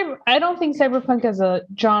I don't think cyberpunk as a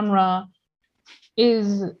genre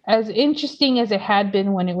is as interesting as it had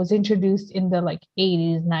been when it was introduced in the like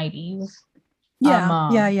 80s, 90s.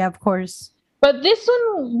 Yeah, of course. But this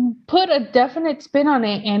one put a definite spin on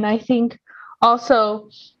it, and I think also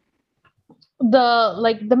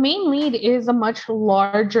the main lead is a much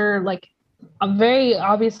larger, like a very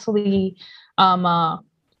obviously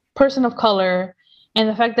person of color, and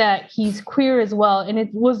the fact that he's queer as well. And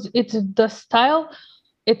it's the style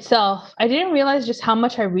itself. I didn't realize just how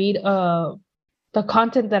much I read the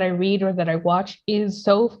content that I read or that I watch is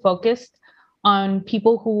so focused on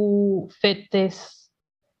people who fit this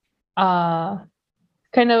kind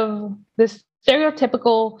of this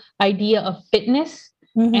stereotypical idea of fitness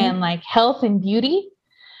and like health and beauty.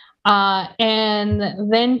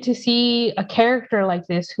 And then to see a character like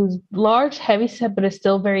this who's large, heavyset, but is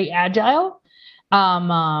still very agile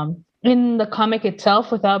in the comic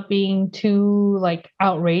itself without being too like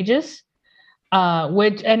outrageous.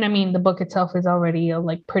 And I mean, the book itself is already a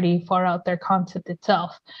like pretty far out there concept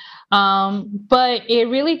itself. But it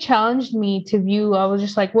really challenged me to view. I was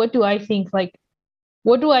just like, what do I think like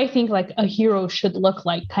a hero should look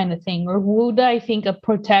like, kind of thing, or who do I think a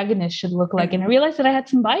protagonist should look like? And I realized that I had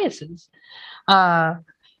some biases.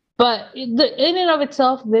 But in and of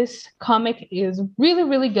itself, this comic is really,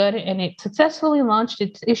 really good, and it successfully launched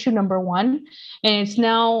its issue number 1, and it's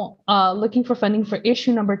now looking for funding for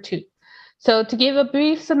issue number 2. So to give a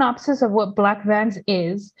brief synopsis of what Black Vans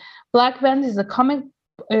is, Black Vans is a comic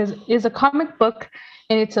book,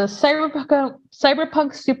 and it's a cyberpunk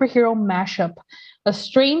superhero mashup. A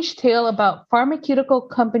strange tale about pharmaceutical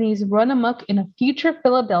companies run amok in a future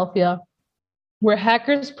Philadelphia where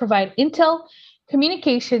hackers provide intel,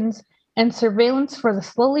 communications, and surveillance for the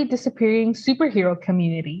slowly disappearing superhero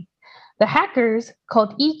community. The hackers,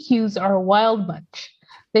 called EQs, are a wild bunch.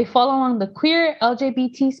 They fall along the queer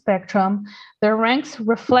LGBT spectrum, their ranks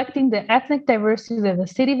reflecting the ethnic diversity of the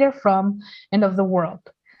city they're from and of the world.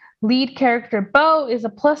 Lead character Bo is a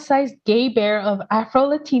plus-sized gay bear of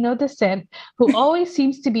Afro-Latino descent who always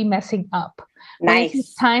seems to be messing up. Nice. When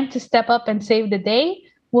it's time to step up and save the day,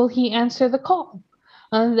 will he answer the call?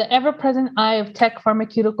 Under the ever-present eye of tech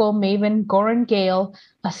pharmaceutical maven Goran Gale,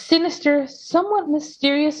 a sinister, somewhat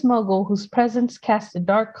mysterious mogul whose presence casts a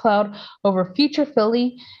dark cloud over future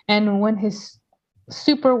Philly, and when his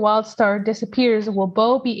super wild star disappears, will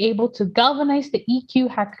Bo be able to galvanize the EQ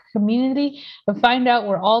hacker community and find out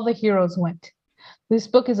where all the heroes went? This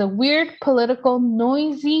book is a weird, political,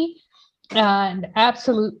 noisy, and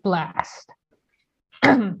absolute blast.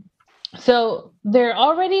 So they're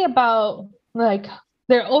already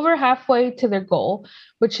they're over halfway to their goal,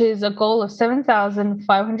 which is a goal of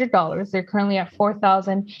 $7,500. They're currently at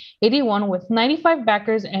 $4,081 with 95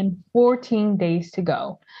 backers and 14 days to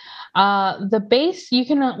go. The base,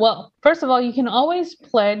 first of all, you can always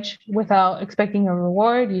pledge without expecting a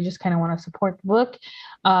reward. You just kind of want to support the book,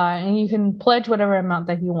 and you can pledge whatever amount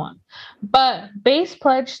that you want. But base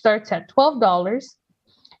pledge starts at $12,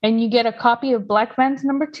 and you get a copy of Black Vans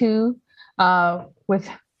number 2 with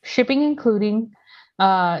shipping including.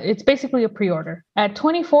 It's basically a pre-order. At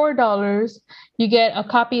 $24, you get a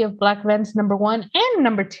copy of Black Vans number 1 and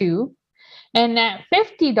number 2. And at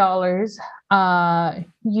 $50,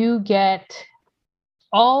 you get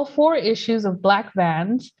all 4 issues of Black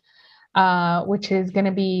Vans, which is going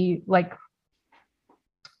to be like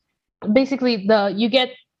basically you get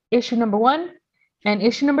issue number 1 and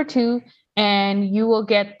issue number 2, and you will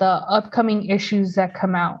get the upcoming issues that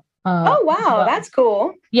come out. Oh wow, that's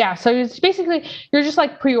cool. Yeah, so it's basically you're just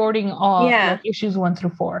like pre-ordering all like, issues 1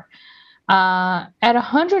 through 4. At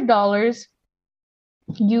 $100,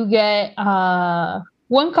 you get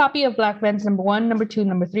 1 copy of Black Vans number 1, number 2,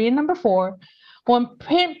 number 3, and number 4. 1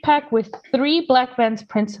 print pack with 3 Black Vans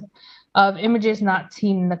prints of images not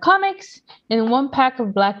seen in the comics, and 1 pack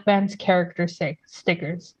of Black Vans character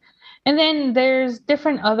stickers. And then there's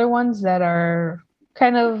different other ones that are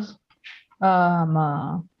kind of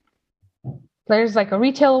there's like a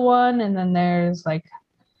retail one, and then there's like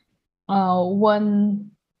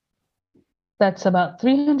one that's about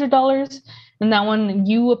 $300, and that one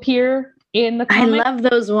you appear in the comic. I love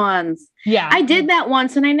those ones. Yeah, I did that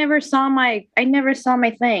once, and I never saw my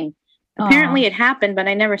thing. Apparently, it happened, but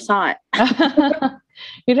I never saw it.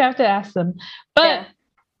 You'd have to ask them. But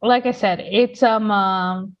like I said, it's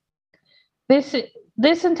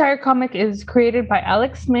this entire comic is created by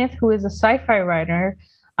Alex Smith, who is a sci-fi writer.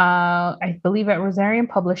 I believe at Rosarian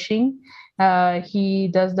Publishing. He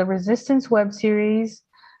does the Resistance web series.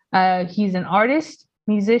 He's an artist,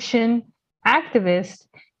 musician, activist,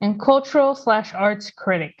 and cultural/arts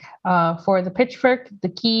critic for the Pitchfork, The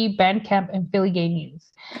Key, Bandcamp, and Philly Gay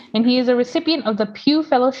News. And he is a recipient of the Pew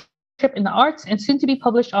Fellowship in the arts and soon to be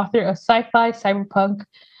published author of sci-fi cyberpunk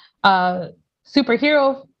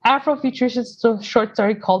superhero Afrofuturist short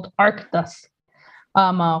story called Arctus,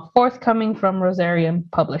 forthcoming from Rosarium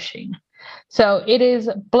Publishing. So it is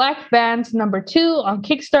Black Vans #2 on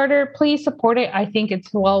Kickstarter. Please support it. I think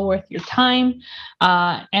it's well worth your time.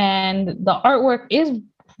 And the artwork is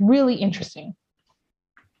really interesting.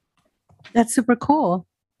 That's super cool.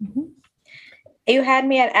 Mm-hmm. You had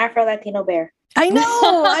me at Afro Latino Bear. I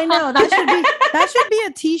know. That should be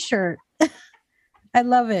a t-shirt. I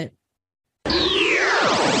love it.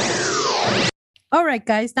 All right,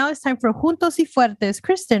 guys. Now it's time for Juntos y Fuertes.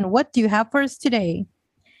 Kristen, what do you have for us today?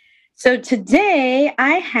 So today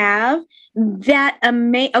I have that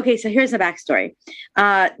amazing. Okay, so here's the backstory.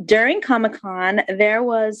 During Comic-Con, there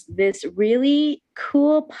was this really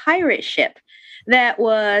cool pirate ship that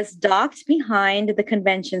was docked behind the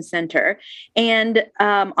convention center, and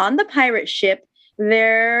on the pirate ship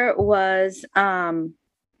there was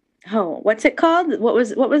what's it called? What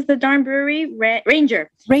was the darn brewery? Ranger,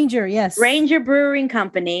 yes. Ranger Brewing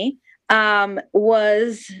Company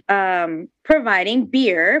was providing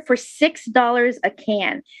beer for $6 a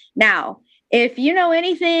can. Now, if you know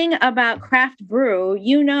anything about craft brew,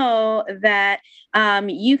 you know that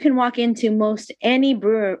you can walk into most any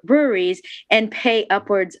breweries and pay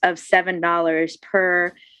upwards of $7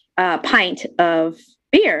 per pint of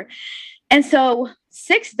beer. And so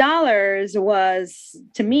 $6 was,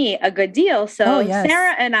 to me, a good deal. So yes.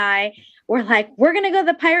 Sarah and I were like, we're going to go to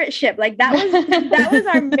the pirate ship. Like that was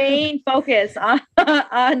our main focus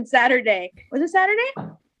on Saturday. Was it Saturday?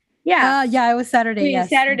 Yeah. It was Saturday. Yes.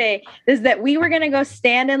 Saturday is that we were going to go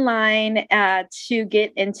stand in line to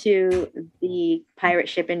get into the pirate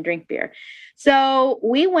ship and drink beer. So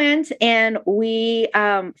we went and we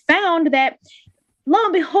found that, lo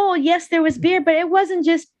and behold, yes, there was beer, but it wasn't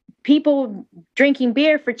just people drinking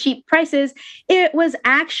beer for cheap prices. It was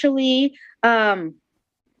actually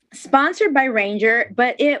sponsored by Ranger,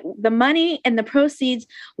 but the money and the proceeds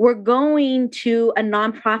were going to a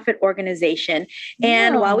nonprofit organization.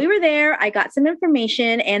 And while we were there, I got some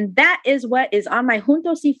information, and that is what is on my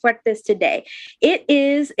Juntos y Fuertes today. It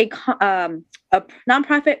is a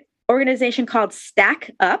nonprofit organization called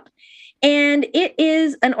Stack Up. And it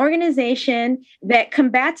is an organization that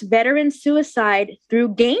combats veteran suicide through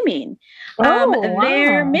gaming.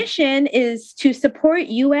 Their mission is to support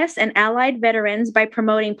U.S. and allied veterans by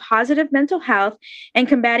promoting positive mental health and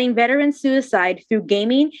combating veteran suicide through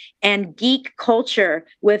gaming and geek culture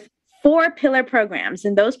with 4-pillar programs.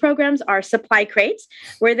 And those programs are supply crates,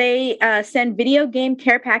 where they send video game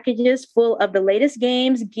care packages full of the latest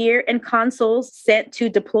games, gear, and consoles sent to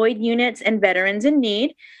deployed units and veterans in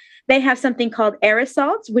need. They have something called Air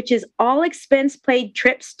Assaults, which is all expense paid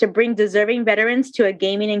trips to bring deserving veterans to a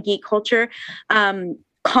gaming and geek culture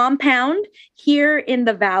compound here in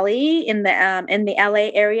the Valley, in the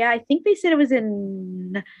LA area. I think they said it was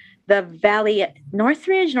in the Valley,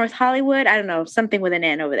 Northridge, North Hollywood. I don't know, something with an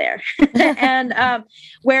N over there. And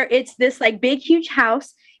where it's this like big, huge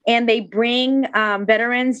house. And they bring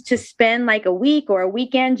veterans to spend like a week or a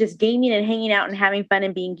weekend just gaming and hanging out and having fun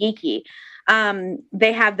and being geeky.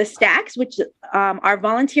 They have the Stacks, which are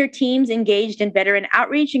volunteer teams engaged in veteran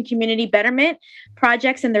outreach and community betterment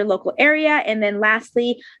projects in their local area. And then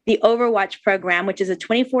lastly, the Overwatch program, which is a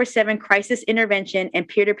 24/7 crisis intervention and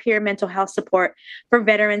peer-to-peer mental health support for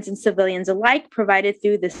veterans and civilians alike, provided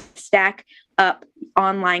through the Stack Up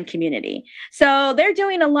online community. So they're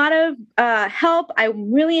doing a lot of help.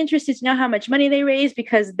 I'm really interested to know how much money they raised,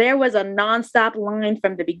 because there was a nonstop line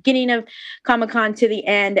from the beginning of Comic-Con to the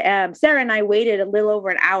end. Sarah and I waited a little over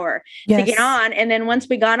an hour to get on. And then once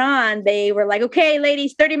we got on, they were like, okay,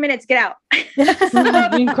 ladies, 30 minutes, get out.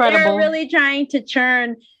 Incredible. They're really trying to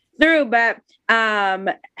churn through, but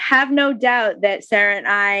have no doubt that Sarah and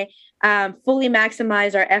I fully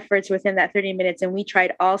maximize our efforts within that 30 minutes. And we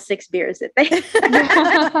tried all 6 beers that they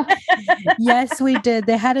Yes, we did.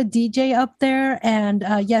 They had a DJ up there. And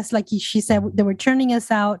yes, like she said, they were churning us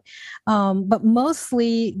out. But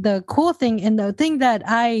mostly the cool thing, and the thing that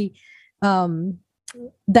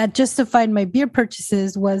that justified my beer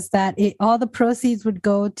purchases, was that all the proceeds would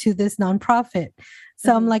go to this nonprofit.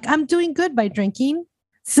 So I'm like, I'm doing good by drinking.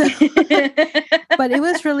 So, but it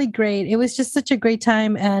was really great. It was just such a great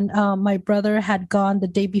time. And my brother had gone the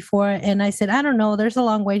day before, and I said, I don't know, there's a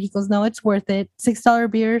long wait. He goes, no, it's worth it.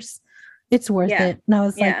 $6 beers, it's worth it. And I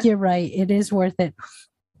was like, you're right, it is worth it.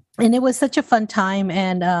 And it was such a fun time.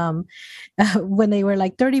 And when they were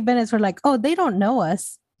like 30 minutes, we're like, oh, they don't know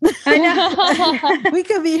us. I know. We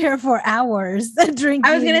could be here for hours drinking.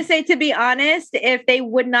 I was going to say, to be honest, if they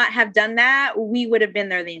would not have done that, we would have been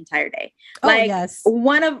there the entire day. Like, yes.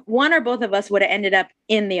 one or both of us would have ended up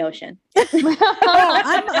in the ocean. I'm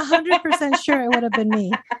 100% sure it would have been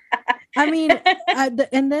me. I mean,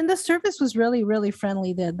 and then the service was really, really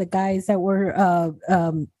friendly. The guys that were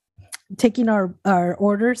taking our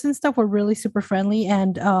orders and stuff were really super friendly.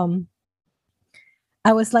 And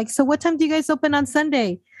I was like, so what time do you guys open on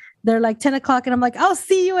Sunday? They're like 10 o'clock. And I'm like, I'll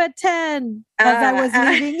see you at 10 as I was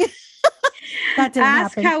leaving. That didn't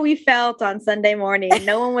happen. Ask how we felt on Sunday morning.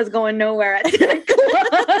 No one was going nowhere at 10 o'clock.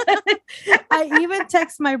 I even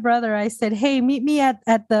text my brother. I said, hey, meet me at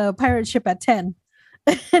the pirate ship at 10.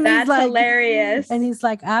 And that's hilarious. And he's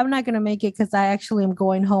like, I'm not going to make it because I actually am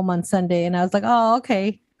going home on Sunday. And I was like, oh,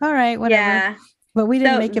 okay. All right, whatever. Yeah. But we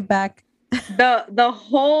didn't make it back. The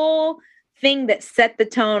whole thing that set the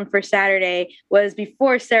tone for Saturday was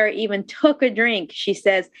before Sarah even took a drink. She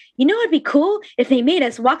says, you know, it'd be cool if they made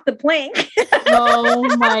us walk the plank. Oh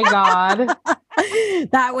my God.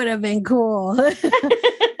 That would have been cool.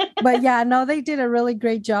 But yeah, no, they did a really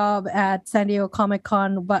great job at San Diego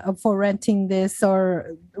Comic-Con for renting this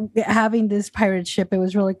or having this pirate ship. It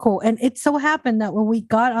was really cool. And it so happened that when we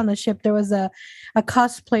got on the ship, there was a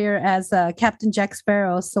cosplayer as Captain Jack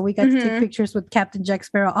Sparrow. So we got to take pictures with Captain Jack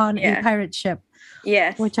Sparrow on a pirate ship.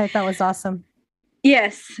 Yes. Which I thought was awesome.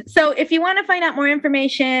 Yes. So if you want to find out more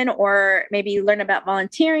information or maybe learn about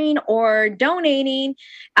volunteering or donating,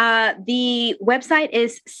 the website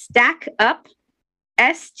is StackUp.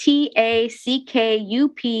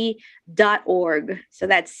 STACKUP.org. So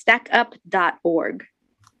that's stackup.org.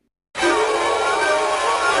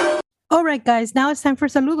 All right, guys, now it's time for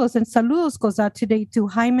saludos. And saludos goes out today to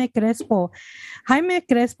Jaime Crespo. Jaime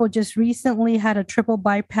Crespo just recently had a triple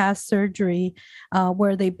bypass surgery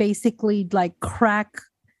where they basically like crack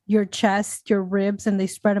your chest, your ribs, and they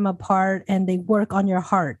spread them apart and they work on your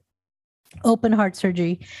heart. Open heart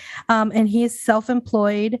surgery. And he is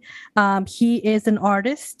self-employed. He is an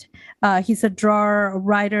artist. He's a drawer, a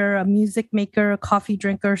writer, a music maker, a coffee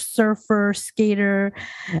drinker, surfer, skater,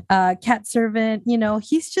 cat servant. You know,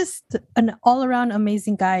 he's just an all-around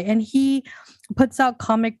amazing guy. And he puts out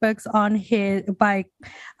comic books on his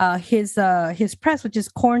press, which is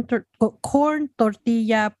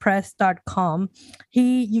corntortillapress.com.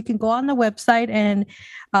 You can go on the website and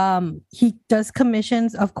he does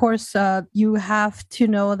commissions. Of course, you have to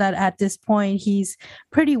know that at this point he's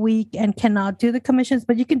pretty weak and cannot do the commissions,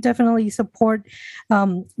 but you can definitely support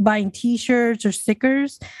buying t-shirts or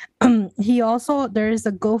stickers. There is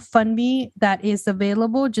a GoFundMe that is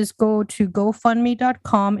available. Just go to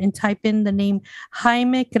gofundme.com and type in the name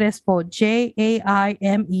Jaime Crespo,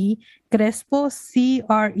 Jaime Crespo,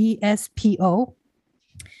 Crespo,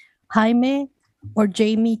 Jaime or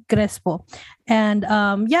Jamie Crespo. And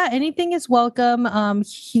anything is welcome.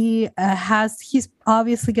 He's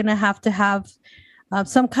obviously going to have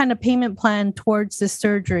some kind of payment plan towards this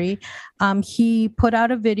surgery. He put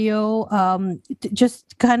out a video,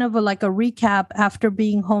 just kind of like a recap after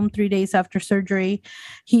being home 3 days after surgery.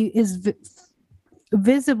 He is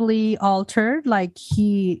visibly altered, like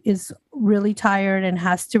he is really tired and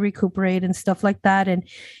has to recuperate and stuff like that, and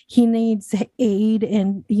he needs aid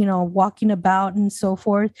in walking about and so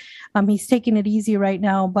forth. He's taking it easy right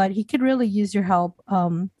now, but he could really use your help.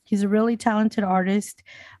 He's a really talented artist,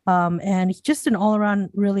 and he's just an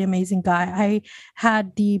all-around really amazing guy. I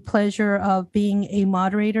had the pleasure of being a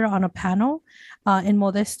moderator on a panel in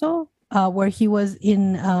Modesto, where he was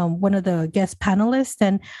in one of the guest panelists.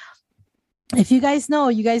 And if you guys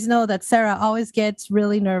know that Sarah always gets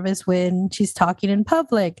really nervous when she's talking in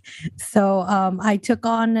public. So I took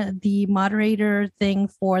on the moderator thing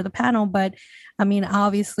for the panel, but I mean,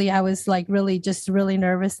 obviously I was like really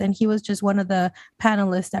nervous. And he was just one of the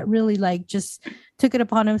panelists that really like just took it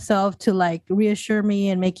upon himself to like reassure me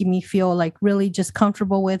and making me feel like really just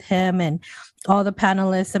comfortable with him and all the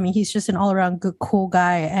panelists. I mean, he's just an all around good, cool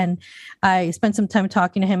guy. And I spent some time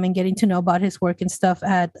talking to him and getting to know about his work and stuff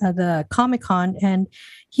at the Comic-Con. And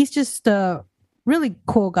he's just a really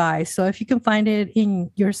cool guy. So if you can find it in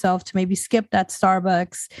yourself to maybe skip that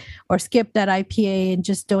Starbucks or skip that IPA and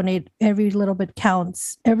just donate, every little bit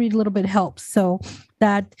counts. Every little bit helps. So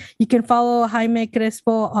that you can follow Jaime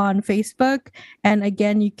Crespo on Facebook. And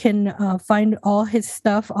again, you can find all his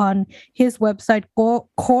stuff on his website,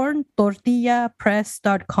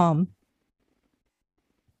 corntortillapress.com.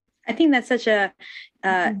 I think that's such a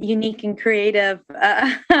unique and creative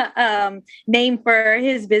name for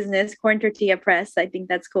his business, Corn Tortilla Press. I think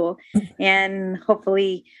that's cool. And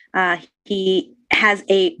hopefully he has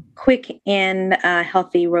a quick and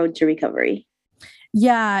healthy road to recovery.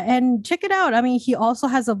 Yeah, and check it out. I mean, he also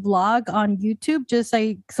has a vlog on YouTube. Just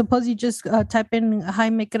like suppose you just type in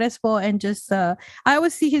Jaime Crespo and just I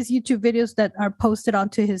always see his YouTube videos that are posted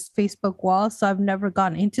onto his Facebook wall. So I've never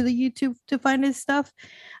gone into the YouTube to find his stuff.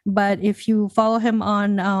 But if you follow him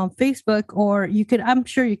on Facebook, or you could, I'm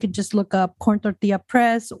sure you could just look up Corn Tortilla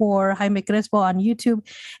Press or Jaime Crespo on YouTube,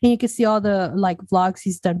 and you can see all the like vlogs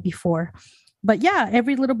he's done before. But yeah,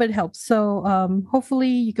 every little bit helps. So hopefully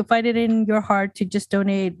you can find it in your heart to just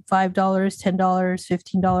donate $5, $10,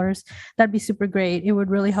 $15. That'd be super great. It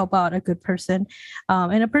would really help out a good person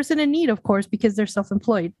and a person in need, of course, because they're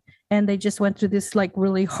self-employed and they just went through this like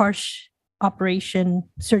really harsh operation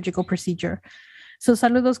surgical procedure. So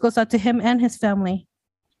saludos goes out to him and his family.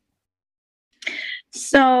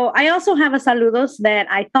 So I also have a saludos that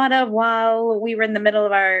I thought of while we were in the middle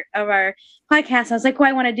of our podcast. I was like, oh,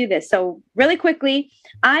 I want to do this. So really quickly,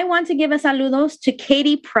 I want to give a saludos to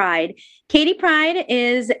Katie Pride. Katie Pride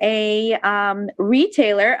is a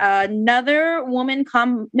retailer, another woman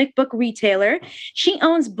comic book retailer. She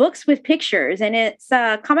owns Books with Pictures, and it's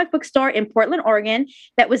a comic book store in Portland, Oregon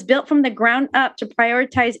that was built from the ground up to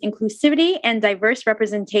prioritize inclusivity and diverse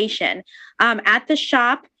representation. At the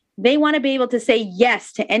shop, they want to be able to say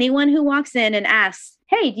yes to anyone who walks in and asks,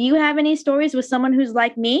 hey, do you have any stories with someone who's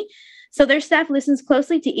like me? So their staff listens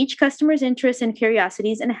closely to each customer's interests and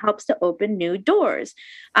curiosities and helps to open new doors.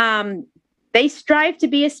 They strive to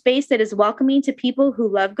be a space that is welcoming to people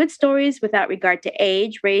who love good stories without regard to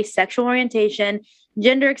age, race, sexual orientation,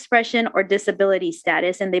 gender expression, or disability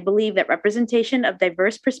status. And they believe that representation of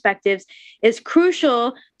diverse perspectives is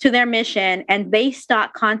crucial to their mission, and they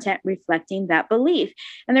stock content reflecting that belief.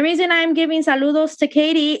 And the reason I'm giving saludos to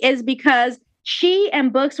Katie is because she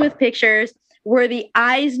and Books with Pictures were the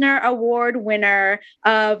Eisner Award winner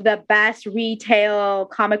of the best retail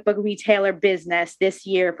comic book retailer business this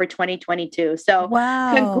year for 2022. So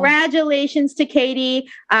wow. Congratulations to Katie.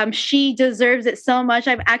 She deserves it so much.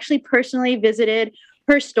 I've actually personally visited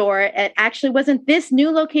her store. It actually wasn't this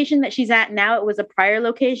new location that she's at now. It was a prior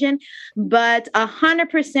location, but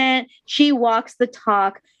 100% she walks the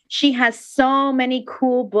talk. She has so many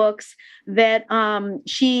cool books that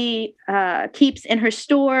she keeps in her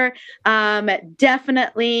store.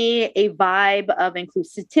 Definitely a vibe of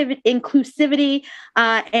inclusivity.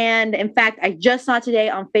 And in fact, I just saw today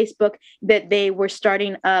on Facebook that they were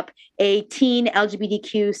starting up a teen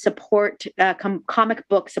LGBTQ support comic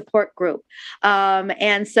book support group.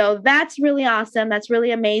 And so that's really awesome. That's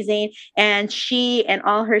really amazing. And she and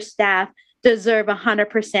all her staff deserve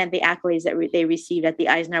 100% the accolades that they received at the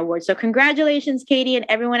Eisner Award. So congratulations, Katie, and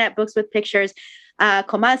everyone at Books with Pictures.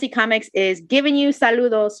 Comadres y Comics is giving you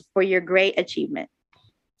saludos for your great achievement.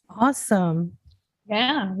 Awesome.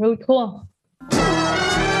 Yeah, really cool.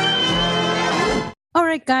 All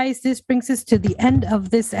right, guys, this brings us to the end of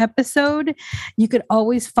this episode. You could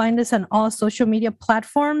always find us on all social media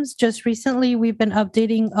platforms. Just recently, we've been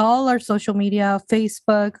updating all our social media,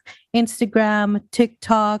 Facebook, Instagram,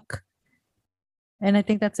 TikTok, and I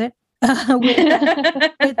think that's it. with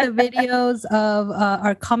the videos of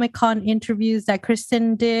our Comic-Con interviews that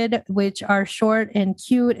Kristen did, which are short and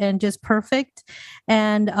cute and just perfect.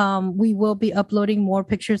 And we will be uploading more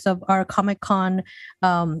pictures of our Comic-Con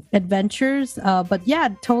adventures. But yeah,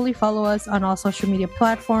 totally follow us on all social media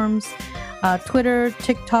platforms, Twitter,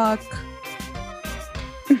 TikTok,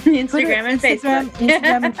 Instagram and Facebook.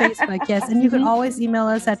 Instagram and Facebook, yes. And you can always email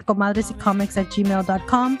us at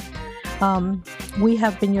comadresycomics@gmail.com. We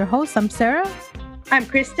have been your hosts. I'm Sarah. I'm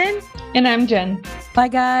Kristen. And I'm Jen. Bye,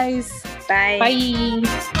 guys. Bye. Bye.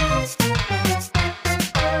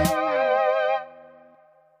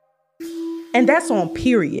 And that's on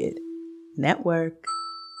Period Network.